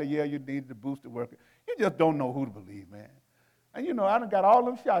doctor say, yeah, you need the booster worker. You just don't know who to believe, man. And you know, I done got all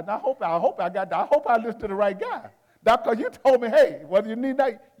them shots. And I hope I listened to the right guy. Doctor, you told me, hey, whether you need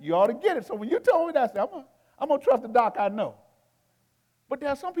that, you ought to get it. So when you told me that, I said, I'm going to trust the doc I know. But there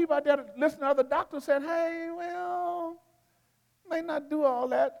are some people out there that listen to other doctors saying, hey, well, may not do all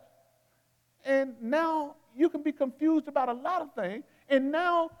that. And now you can be confused about a lot of things. And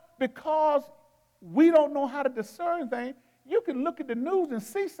now, because we don't know how to discern things, you can look at the news and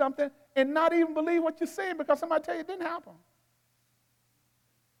see something and not even believe what you're seeing because somebody tell you it didn't happen.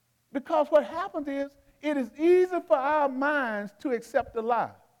 Because what happens is, it is easy for our minds to accept the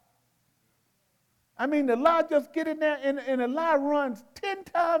lie. I mean, the lie just get in there, and the lie runs 10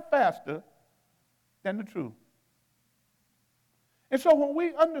 times faster than the truth. And so when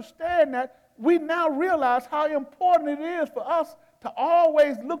we understand that, we now realize how important it is for us to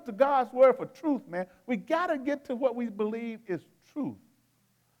always look to God's word for truth, man. We got to get to what we believe is truth.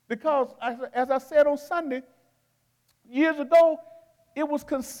 Because, as I said on Sunday, years ago, it was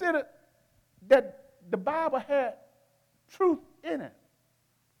considered that the Bible had truth in it.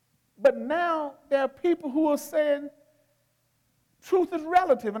 But now there are people who are saying truth is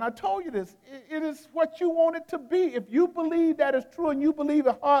relative. And I told you this. It is what you want it to be. If you believe that is true and you believe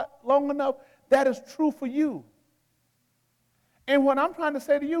it hard long enough, that is true for you. And what I'm trying to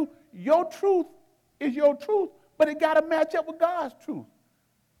say to you, your truth is your truth, but it got to match up with God's truth.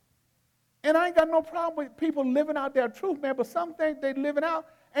 And I ain't got no problem with people living out their truth, man, but some things they living out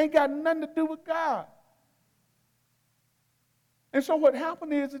ain't got nothing to do with God. And so what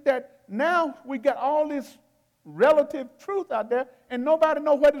happened is that now we got all this relative truth out there, and nobody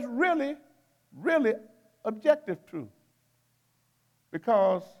knows what is really, really objective truth.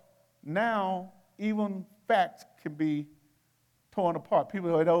 Because now even facts can be torn apart.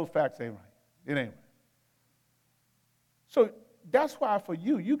 People say, those facts ain't right. It ain't right. So that's why for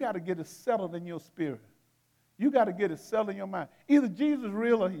you got to get it settled in your spirit. You got to get it settled in your mind. Either Jesus is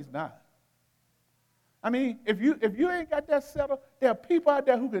real or he's not. I mean, if you ain't got that settled, there are people out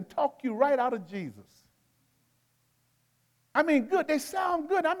there who can talk you right out of Jesus. I mean, good. They sound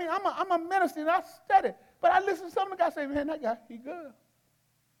good. I mean, I'm a minister and I study. But I listen to some of the guys say, man, that guy, he good.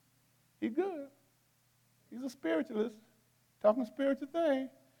 He good. He's a spiritualist, talking spiritual thing.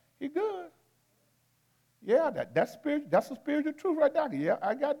 He good. Yeah, that's a spiritual truth right there. Yeah,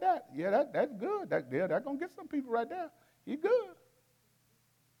 I got that. Yeah, that's good. That's going to get some people right there. He good.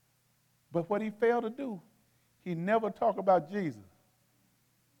 But what he failed to do, he never talked about Jesus.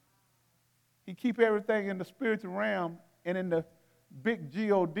 He keep everything in the spiritual realm and in the big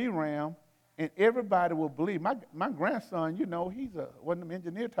God realm, and everybody will believe. My grandson, he's one of them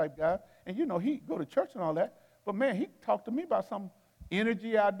engineer type guys, and he go to church and all that. But man, he talked to me about some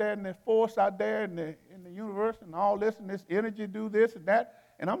energy out there and the force out there in the universe and all this, and this energy do this and that.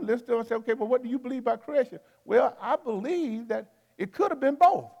 And I'm listening to him and say, okay, but what do you believe about creation? Well, I believe that it could have been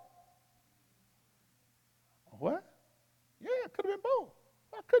both. What? Yeah, it could have been both.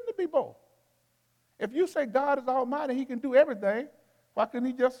 Why couldn't it be both? If you say God is almighty, he can do everything, why couldn't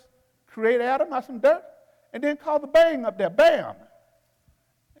he just create Adam out of some dirt and then call the bang up there, bam,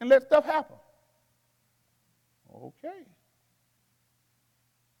 and let stuff happen? Okay.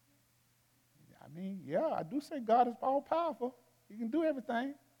 I mean, yeah, I do say God is all-powerful. He can do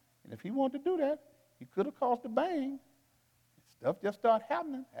everything. And if he wanted to do that, he could have caused the bang. Stuff just started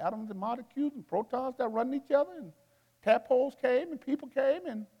happening. Atoms and molecules and protons that run each other, and tadpoles came and people came,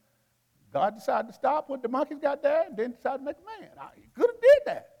 and God decided to stop what the monkeys got there and then decided to make a man. He could have did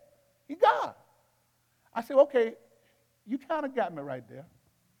that. He God. I said, okay, you kind of got me right there.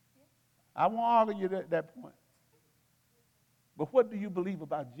 I won't argue you at that point. But what do you believe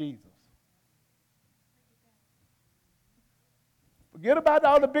about Jesus? Forget about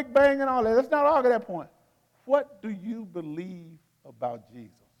all the big bang and all that. Let's not argue that point. What do you believe about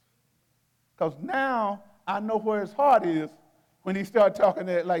Jesus? Because now I know where his heart is when he started talking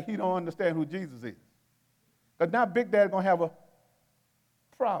that like he don't understand who Jesus is. Because now Big Dad's going to have a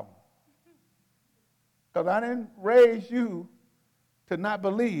problem. Because I didn't raise you to not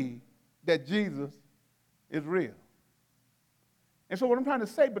believe that Jesus is real. And so what I'm trying to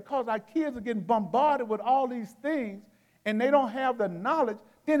say, because our kids are getting bombarded with all these things and they don't have the knowledge,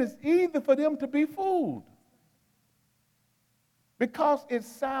 then it's easy for them to be fooled. Because it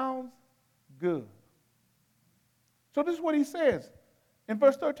sounds good. So this is what he says in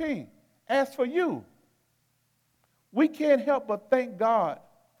verse 13. As for you, we can't help but thank God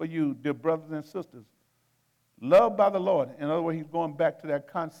for you, dear brothers and sisters, loved by the Lord. In other words, he's going back to that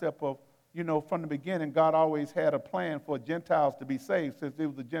concept of, from the beginning, God always had a plan for Gentiles to be saved since it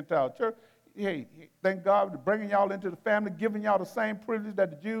was a Gentile church. Hey, thank God for bringing y'all into the family, giving y'all the same privilege that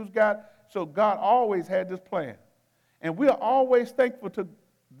the Jews got. So God always had this plan. And we are always thankful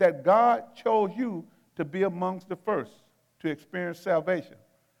that God chose you to be amongst the first to experience salvation.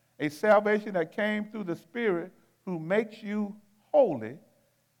 A salvation that came through the Spirit who makes you holy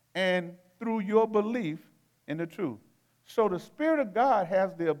and through your belief in the truth. So the Spirit of God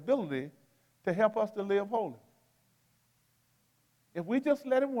has the ability to help us to live holy. If we just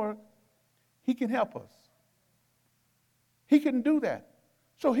let him work, he can help us. He can do that.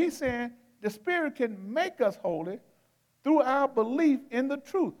 So he's saying the Spirit can make us holy through our belief in the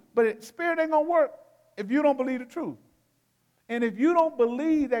truth. But the Spirit ain't going to work if you don't believe the truth. And if you don't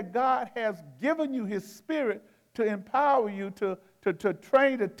believe that God has given you his Spirit to empower you, to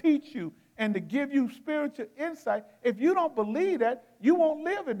train, to teach you, and to give you spiritual insight, if you don't believe that, you won't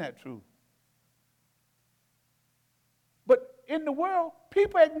live in that truth. But in the world,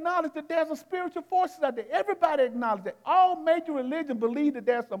 people acknowledge that there's a spiritual forces out there. Everybody acknowledges that. All major religions believe that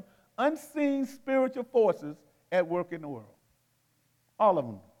there's some unseen spiritual forces at work in the world. All of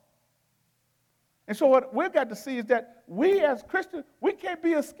them. And so what we've got to see is that we as Christians, we can't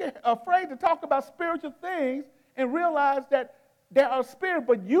be afraid to talk about spiritual things and realize that there are spirits,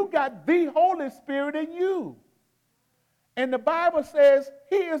 but you got the Holy Spirit in you. And the Bible says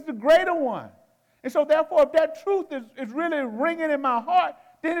he is the greater one. And so therefore, if that truth is really ringing in my heart,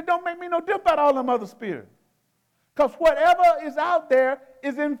 then it don't make me no different about all them other spirits. Because whatever is out there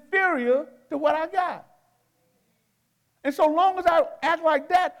is inferior to what I got. And so long as I act like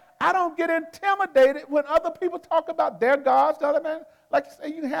that, I don't get intimidated when other people talk about their gods. Like you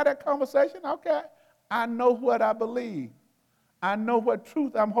say, you can have that conversation. Okay, I know what I believe. I know what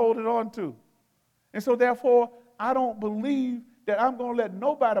truth I'm holding on to. And so therefore, I don't believe that I'm going to let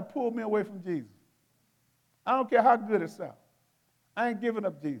nobody pull me away from Jesus. I don't care how good it sounds. I ain't giving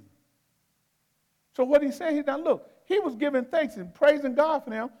up Jesus. So what he's saying, now look, he was giving thanks and praising God for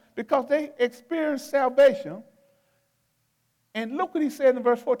them because they experienced salvation. And look what he said in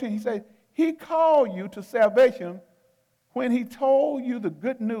verse 14. He said, he called you to salvation when he told you the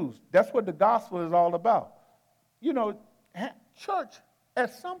good news. That's what the gospel is all about. You know, church,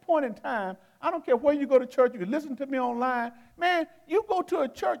 at some point in time, I don't care where you go to church, you can listen to me online. Man, you go to a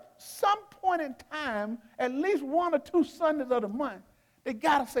church, some point in time, at least 1 or 2 Sundays of the month, they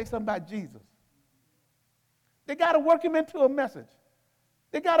got to say something about Jesus. They got to work him into a message.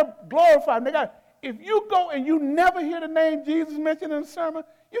 They got to glorify him. If you go and you never hear the name Jesus mentioned in a sermon,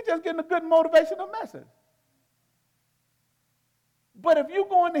 you're just getting a good motivational message. But if you're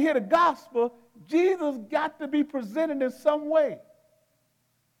going to hear the gospel, Jesus got to be presented in some way.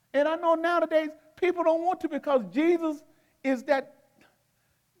 And I know nowadays people don't want to because Jesus is that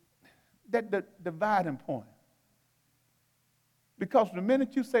dividing point. Because the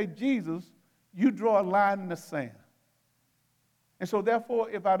minute you say Jesus, you draw a line in the sand. And so therefore,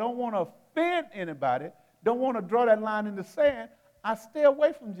 if I don't want to offend anybody, don't want to draw that line in the sand, I stay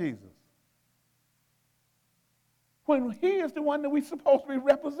away from Jesus. When he is the one that we're supposed to be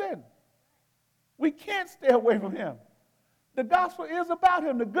representing. We can't stay away from him. The gospel is about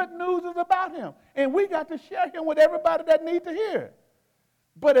him. The good news is about him. And we got to share him with everybody that needs to hear it.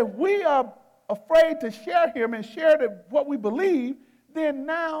 But if we are afraid to share him and share what we believe, then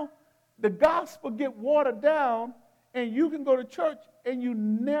now the gospel get watered down and you can go to church and you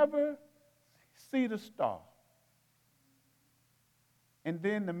never see the star. And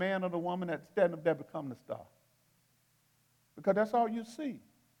then the man or the woman that's standing up there become the star. Because that's all you see.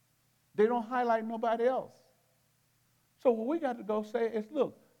 They don't highlight nobody else. So what we got to go say is,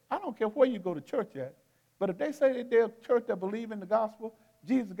 look, I don't care where you go to church at, but if they say that they're a church that believe in the gospel,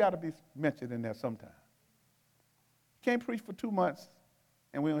 Jesus got to be mentioned in there sometime. Can't preach for 2 months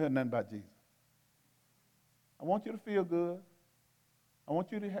and we don't hear nothing about Jesus. I want you to feel good. I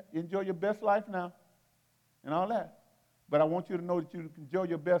want you to enjoy your best life now and all that. But I want you to know that you can enjoy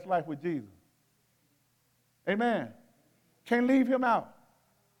your best life with Jesus. Amen. Can't leave him out.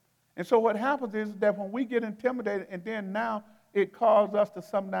 And so what happens is that when we get intimidated, and then now it causes us to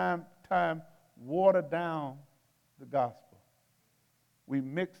sometimes water down the gospel. We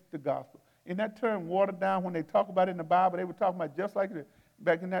mix the gospel. In that term, water down, when they talk about it in the Bible, they were talking about just like this.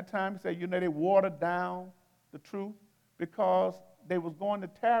 Back in that time, they say, they watered down the truth because they was going to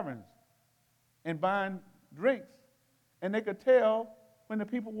taverns and buying drinks. And they could tell when the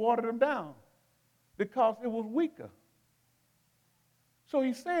people watered them down because it was weaker. So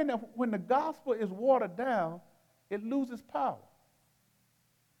he's saying that when the gospel is watered down, it loses power.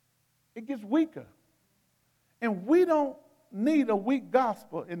 It gets weaker. And we don't need a weak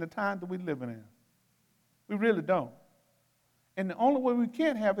gospel in the times that we're living in. We really don't. And the only way we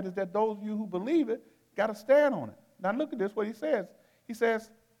can have it is that those of you who believe it got to stand on it. Now look at this, what he says. He says,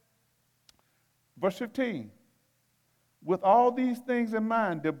 verse 15, with all these things in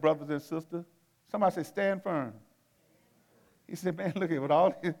mind, dear brothers and sisters, somebody say, stand firm. He said, man, look at with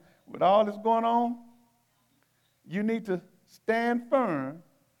all this going on, you need to stand firm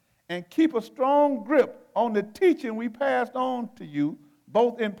and keep a strong grip on the teaching we passed on to you,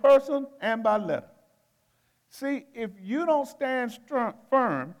 both in person and by letter. See, if you don't stand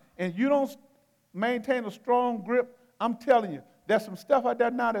firm and you don't maintain a strong grip, I'm telling you, there's some stuff out there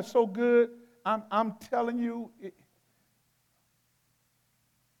now that's so good, I'm telling you,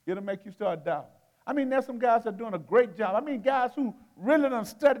 it'll make you start doubting. I mean, there's some guys that are doing a great job. I mean, guys who really done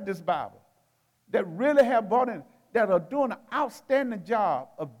studied this Bible, that really have brought in, that are doing an outstanding job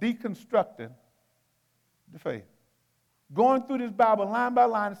of deconstructing the faith. Going through this Bible line by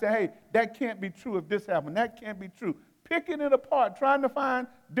line and saying, hey, that can't be true if this happened. That can't be true. Picking it apart, trying to find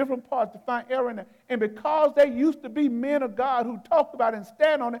different parts to find error in it. And because they used to be men of God who talked about it and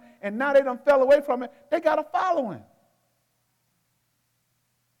stand on it, and now they done fell away from it, they got a following.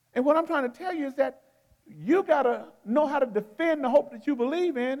 And what I'm trying to tell you is that you got to know how to defend the hope that you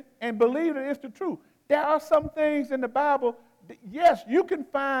believe in and believe that it's the truth. There are some things in the Bible, yes, you can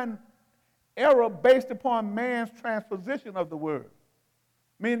find error based upon man's transposition of the word.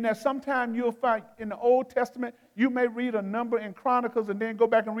 Meaning that sometimes you'll find in the Old Testament, you may read a number in Chronicles and then go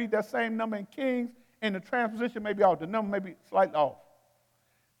back and read that same number in Kings, and the transposition may be off. The number may be slightly off.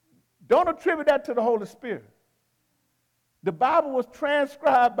 Don't attribute that to the Holy Spirit. The Bible was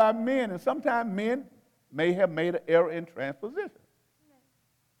transcribed by men, and sometimes men may have made an error in transposition.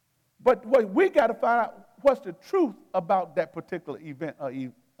 But what we got to find out, what's the truth about that particular event or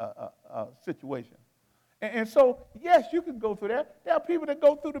situation. And so, yes, you can go through that. There are people that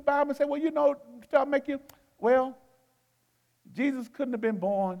go through the Bible and say, well, try to make you, well, Jesus couldn't have been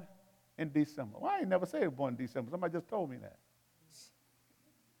born in December. Well, I ain't never say he was born in December. Somebody just told me that.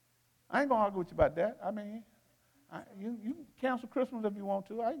 I ain't going to argue with you about that. I mean, you can cancel Christmas if you want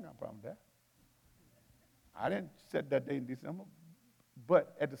to. I ain't got a problem with that. I didn't set that date in December.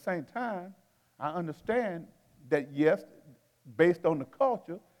 But at the same time, I understand that, yes, based on the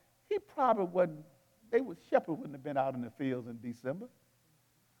culture, he probably wasn't, shepherds wouldn't have been out in the fields in December.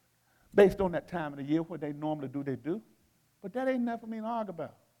 Based on that time of the year, what they normally do, they do. But that ain't nothing for me to argue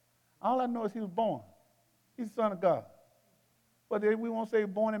about. All I know is he was born. He's the Son of God. Whether we won't say he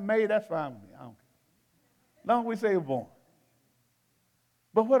was born in May, that's fine with me. I don't care. As long as we say he was born.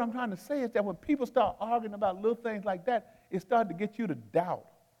 But what I'm trying to say is that when people start arguing about little things like that, it starts to get you to doubt.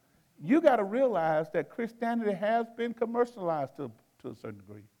 You got to realize that Christianity has been commercialized to a certain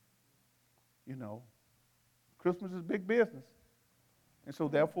degree. Christmas is big business. And so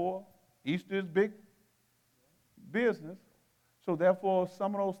therefore, Easter is big business. So therefore,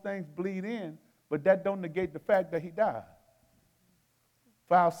 some of those things bleed in, but that don't negate the fact that he died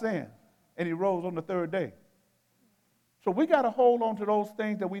for our sin, and he rose on the third day. So we got to hold on to those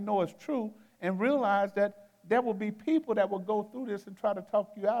things that we know is true and realize that there will be people that will go through this and try to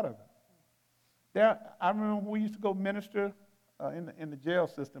talk you out of it. I remember when we used to go minister in the jail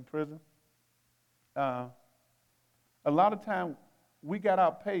system, prison. A lot of time we got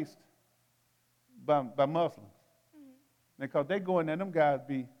outpaced by Muslims. Because they go in there, them guys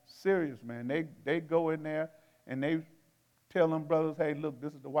be serious, man. They go in there and they tell them brothers, hey, look,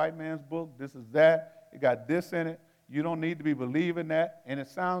 this is the white man's book, this is that, it got this in it. You don't need to be believing that, and it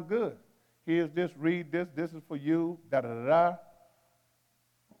sounds good. Here's this, read this, this is for you, da-da-da-da.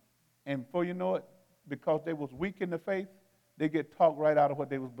 And before you know it, because they was weak in the faith, they get talked right out of what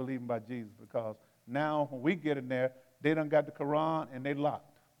they was believing by Jesus. Because now when we get in there, they done got the Quran and they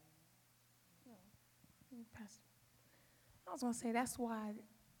locked. Pastor, I was going to say that's why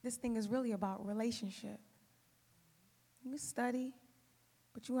this thing is really about relationship. You study,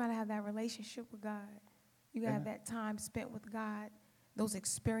 but you got to have that relationship with God. You got to have that time spent with God, those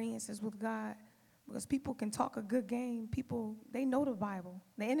experiences with God. Because people can talk a good game. People, they know the Bible.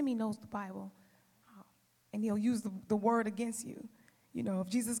 The enemy knows the Bible. And he'll use the word against you. If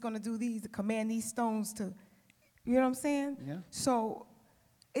Jesus is going to do these, to command these stones to, you know what I'm saying? Yeah. So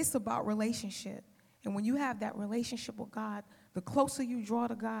it's about relationship. And when you have that relationship with God, the closer you draw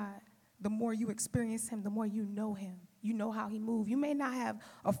to God, the more you experience him, the more you know him. You know how he moves. You may not have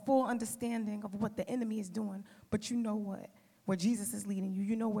a full understanding of what the enemy is doing, but you know where Jesus is leading you.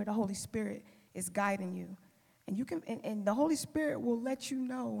 You know where the Holy Spirit is guiding you. And you can, and the Holy Spirit will let you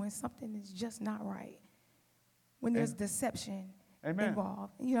know when something is just not right. When there's deception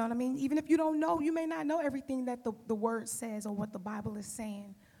involved. You know what I mean? Even if you don't know, you may not know everything that the word says or what the Bible is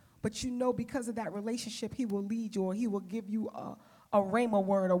saying. But you know because of that relationship, he will lead you, or he will give you a rhema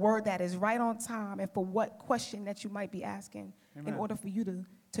word, a word that is right on time and for what question that you might be asking. Amen. In order for you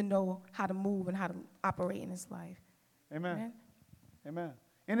to know how to move and how to operate in this life. Amen. Amen. Amen.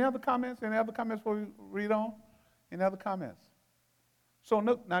 Any other comments? Any other comments before we read on? Any other comments? So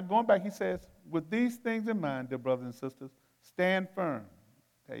look, now going back, he says, with these things in mind, dear brothers and sisters, stand firm.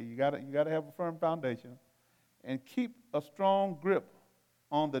 Okay, you gotta have a firm foundation, and keep a strong grip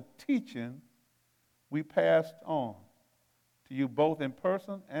on the teaching we passed on to you both in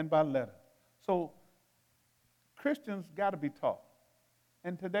person and by letter. So Christians got to be taught.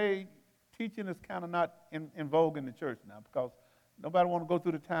 And today, teaching is kind of not in vogue in the church now, because nobody want to go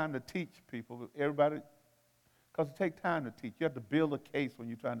through the time to teach people. Everybody, because it takes time to teach. You have to build a case when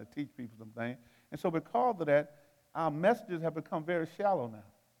you're trying to teach people something. And so because of that, our messages have become very shallow now.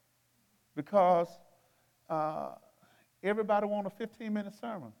 Because everybody wants a 15-minute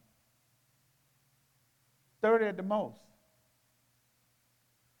sermon. 30 at the most.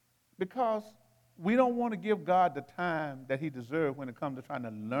 Because we don't want to give God the time that he deserves when it comes to trying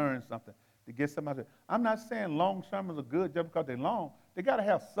to learn something, to get somebody. I'm not saying long sermons are good just because they're long. They got to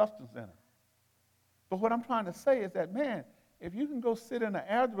have substance in them. But what I'm trying to say is that, man, if you can go sit in an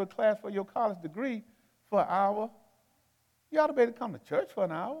algebra class for your college degree for an hour, you ought to be able to come to church for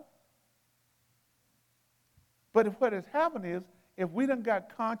an hour. But if what has happened is, if we done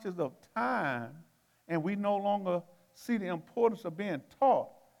got conscious of time and we no longer see the importance of being taught,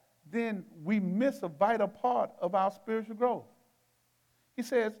 then we miss a vital part of our spiritual growth. He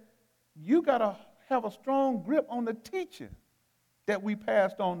says, you got to have a strong grip on the teaching that we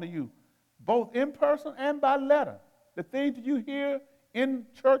passed on to you, both in person and by letter. The things that you hear in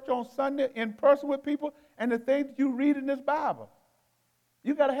church on Sunday, in person with people, and the things that you read in this Bible.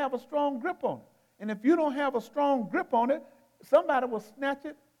 You got to have a strong grip on it. And if you don't have a strong grip on it, somebody will snatch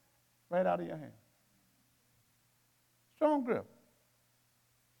it right out of your hand. Strong grip.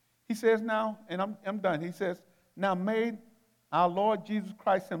 He says now, and I'm done. He says, now may our Lord Jesus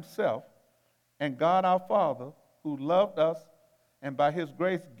Christ himself and God our Father, who loved us and by his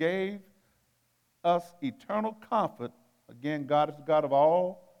grace gave us eternal comfort. Again, God is the God of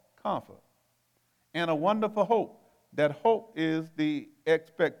all comfort. And a wonderful hope. That hope is the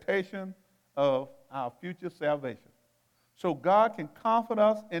expectation of our future salvation. So God can comfort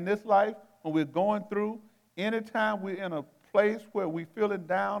us in this life when we're going through. Anytime we're in a place where we're feeling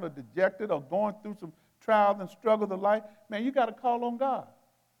down or dejected or going through some trials and struggles of life, man, you got to call on God.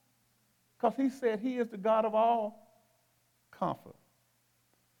 Because he said he is the God of all comfort.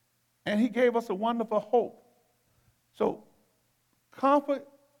 And he gave us a wonderful hope. So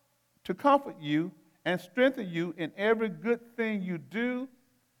to comfort you and strengthen you in every good thing you do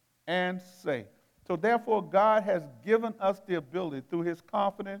and say. So therefore, God has given us the ability through his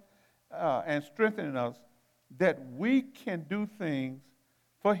confidence and strengthening us that we can do things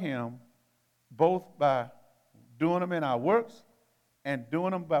for him, both by doing them in our works and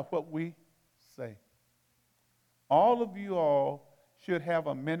doing them by what we say. All of you all should have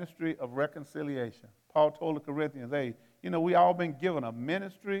a ministry of reconciliation. Paul told the Corinthians, hey, we all been given a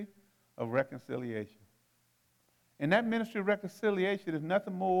ministry of reconciliation. And that ministry of reconciliation is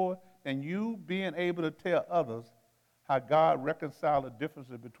nothing more than you being able to tell others how God reconciled the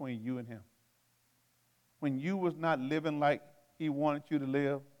differences between you and him. When you was not living like he wanted you to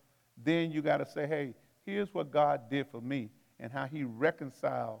live, then you got to say, hey, here's what God did for me and how he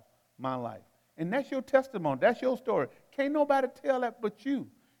reconciled my life. And that's your testimony. That's your story. Can't nobody tell that but you.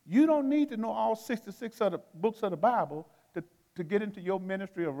 You don't need to know all 66 of the books of the Bible to get into your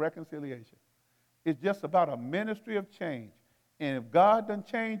ministry of reconciliation. It's just about a ministry of change. And if God doesn't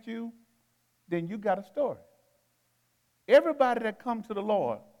change you, then you got a story. Everybody that comes to the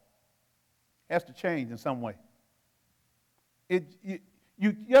Lord has to change in some way.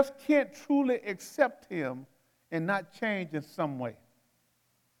 You just can't truly accept him and not change in some way.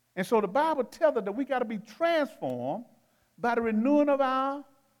 And so the Bible tells us that we got to be transformed by the renewing of our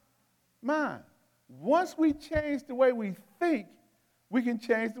mind. Once we change the way we think, we can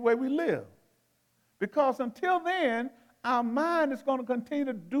change the way we live. Because until then, our mind is going to continue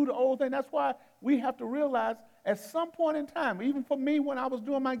to do the old thing. That's why we have to realize at some point in time, even for me when I was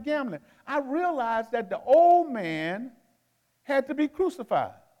doing my gambling, I realized that the old man had to be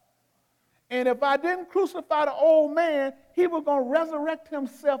crucified. And if I didn't crucify the old man, he was going to resurrect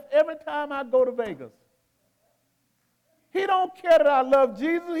himself every time I go to Vegas. He don't care that I love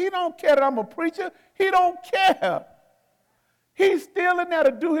Jesus. He don't care that I'm a preacher. He don't care. He's still in there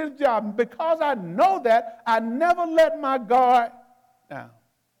to do his job. And because I know that, I never let my guard down.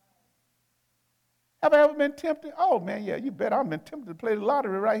 Have I ever been tempted? Oh, man, yeah, you bet I've been tempted to play the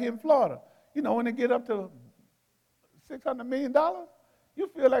lottery right here in Florida. When they get up to $600 million, you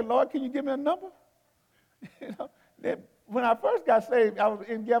feel like, Lord, can you give me a number? When I first got saved, I was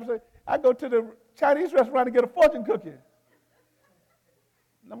in Gambler. I go to the Chinese restaurant to get a fortune cookie.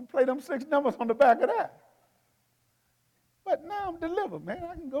 I'm going to play them 6 numbers on the back of that. But now I'm delivered, man.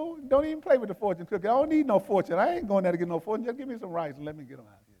 I can go and don't even play with the fortune cookie. I don't need no fortune. I ain't going there to get no fortune. Just give me some rice and let me get them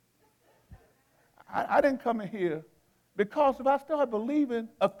out here. I didn't come in here because if I started believing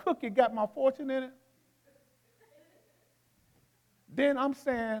a cookie got my fortune in it, then I'm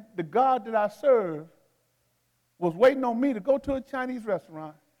saying the God that I serve was waiting on me to go to a Chinese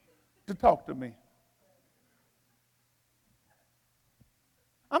restaurant to talk to me.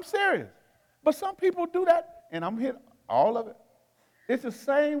 I'm serious. But some people do that, and I'm here, all of it. It's the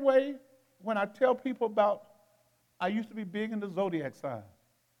same way when I tell people about, I used to be big in the zodiac sign.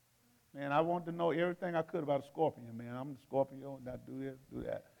 Man, I wanted to know everything I could about a scorpion, man. I'm a Scorpio, and I do this, do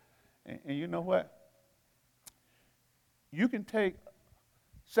that. And you know what? You can take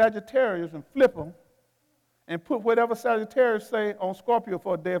Sagittarius and flip them and put whatever Sagittarius say on Scorpio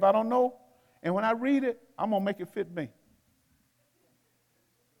for a day if I don't know. And when I read it, I'm going to make it fit me.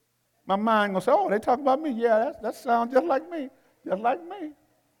 My mind going to say, oh, they talk about me. Yeah, that sounds just like me. Just like me.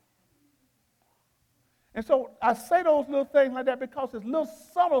 And so I say those little things like that because it's little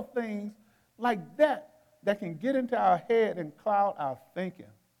subtle things like that that can get into our head and cloud our thinking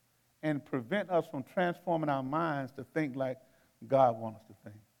and prevent us from transforming our minds to think like God wants us to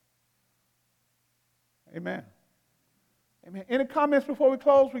think. Amen. Amen. Any comments before we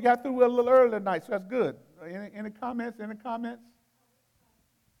close? We got through a little early tonight, so that's good. Any comments? Any comments?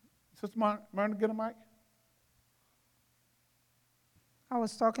 Sister Myrna, get a mic. I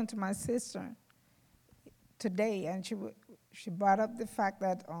was talking to my sister today, and she brought up the fact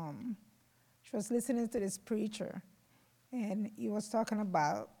that she was listening to this preacher, and I was talking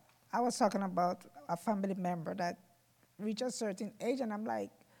about a family member that reached a certain age, and I'm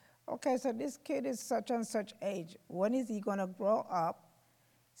like, okay, so this kid is such and such age. When is he gonna grow up,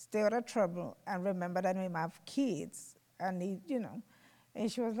 stay out of trouble, and remember that he might have kids, and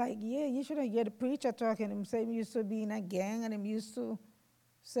And she was like, yeah, you should have heard the preacher talking. Him say he used to be in a gang, and he used to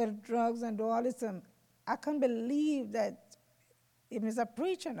sell drugs and do all this. And I can't believe that him is a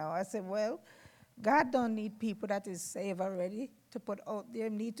preacher now. I said, well, God don't need people that is saved already to put out there.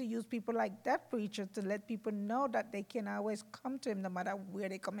 He need to use people like that preacher to let people know that they can always come to him no matter where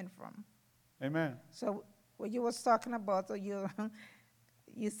they're coming from. Amen. So what you was talking about, so you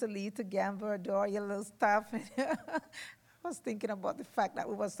used to lead to gamble or do all your little stuff. I was thinking about the fact that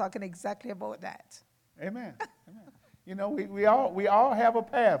we was talking exactly about that. Amen. Amen. We all have a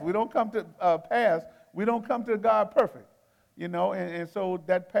path. We don't come to paths. We don't come to God perfect. And so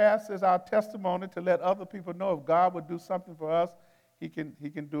that path is our testimony to let other people know if God would do something for us, He can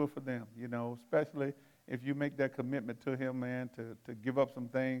do it for them. Especially if you make that commitment to Him, man, to give up some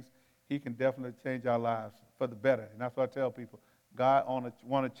things, He can definitely change our lives for the better. And that's what I tell people. God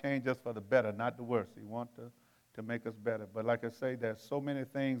want to change us for the better, not the worse. He wants to make us better. But like I say, there's so many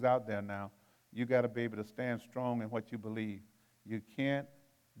things out there now. You got to be able to stand strong in what you believe. You can't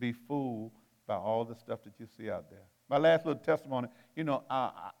be fooled by all the stuff that you see out there. My last little testimony,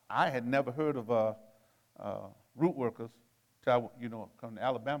 I had never heard of root workers till come to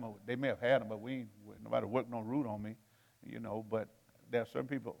Alabama. They may have had them, but nobody worked no root on me, But there are certain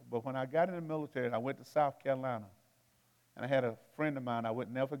people. But when I got in the military, I went to South Carolina, and I had a friend of mine I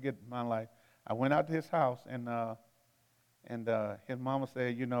would never forget in my life. I went out to his house, and his mama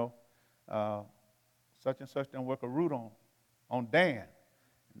said, such and such didn't work a root on Dan.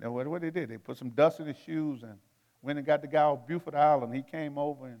 And what they did, they put some dust in his shoes and went and got the guy off Beaufort Island. He came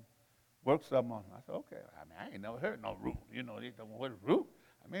over and worked something on him. I said, okay. I ain't never heard no root. They don't what a root.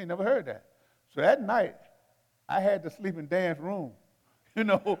 I ain't never heard that. So that night, I had to sleep in Dan's room. And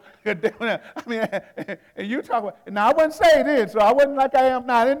you talk about, now I wasn't saved then, so I wasn't like I am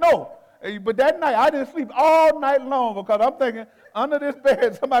now. I didn't know. But that night, I didn't sleep all night long because I'm thinking, under this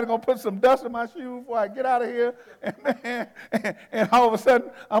bed, somebody's going to put some dust in my shoes before I get out of here. And all of a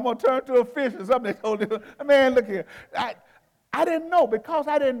sudden, I'm going to turn to a fish or something. They told me, man, look here. I didn't know. Because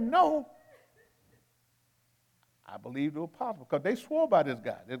I didn't know, I believed it was possible. Because they swore by this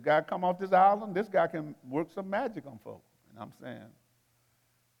guy. This guy come off this island. This guy can work some magic on folks. And I'm saying,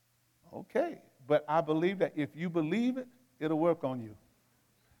 okay. But I believe that if you believe it, it'll work on you.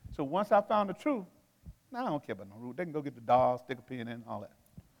 So once I found the truth, now I don't care about no root. They can go get the dolls, stick a pin in, and all that.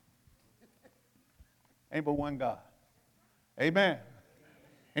 Ain't but one God. Amen.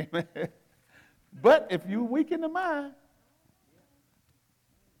 Amen. But if you weak in the mind,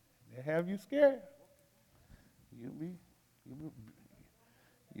 they have you scared. You'll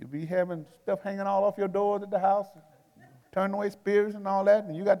be having stuff hanging all off your doors at the house, turning away spirits and all that,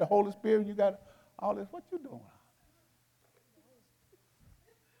 and you got the Holy Spirit, you got all this. What you doing?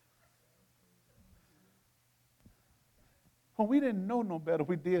 When we didn't know no better,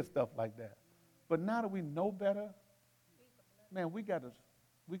 we did stuff like that. But now that we know better, man, we got to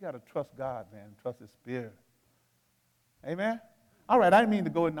trust God, man, trust His Spirit. Amen? All right, I didn't mean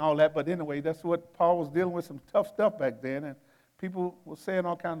to go into all that, but anyway, that's what Paul was dealing with, some tough stuff back then, and people were saying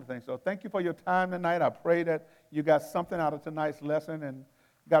all kinds of things. So thank you for your time tonight. I pray that you got something out of tonight's lesson, and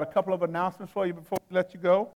got a couple of announcements for you before we let you go.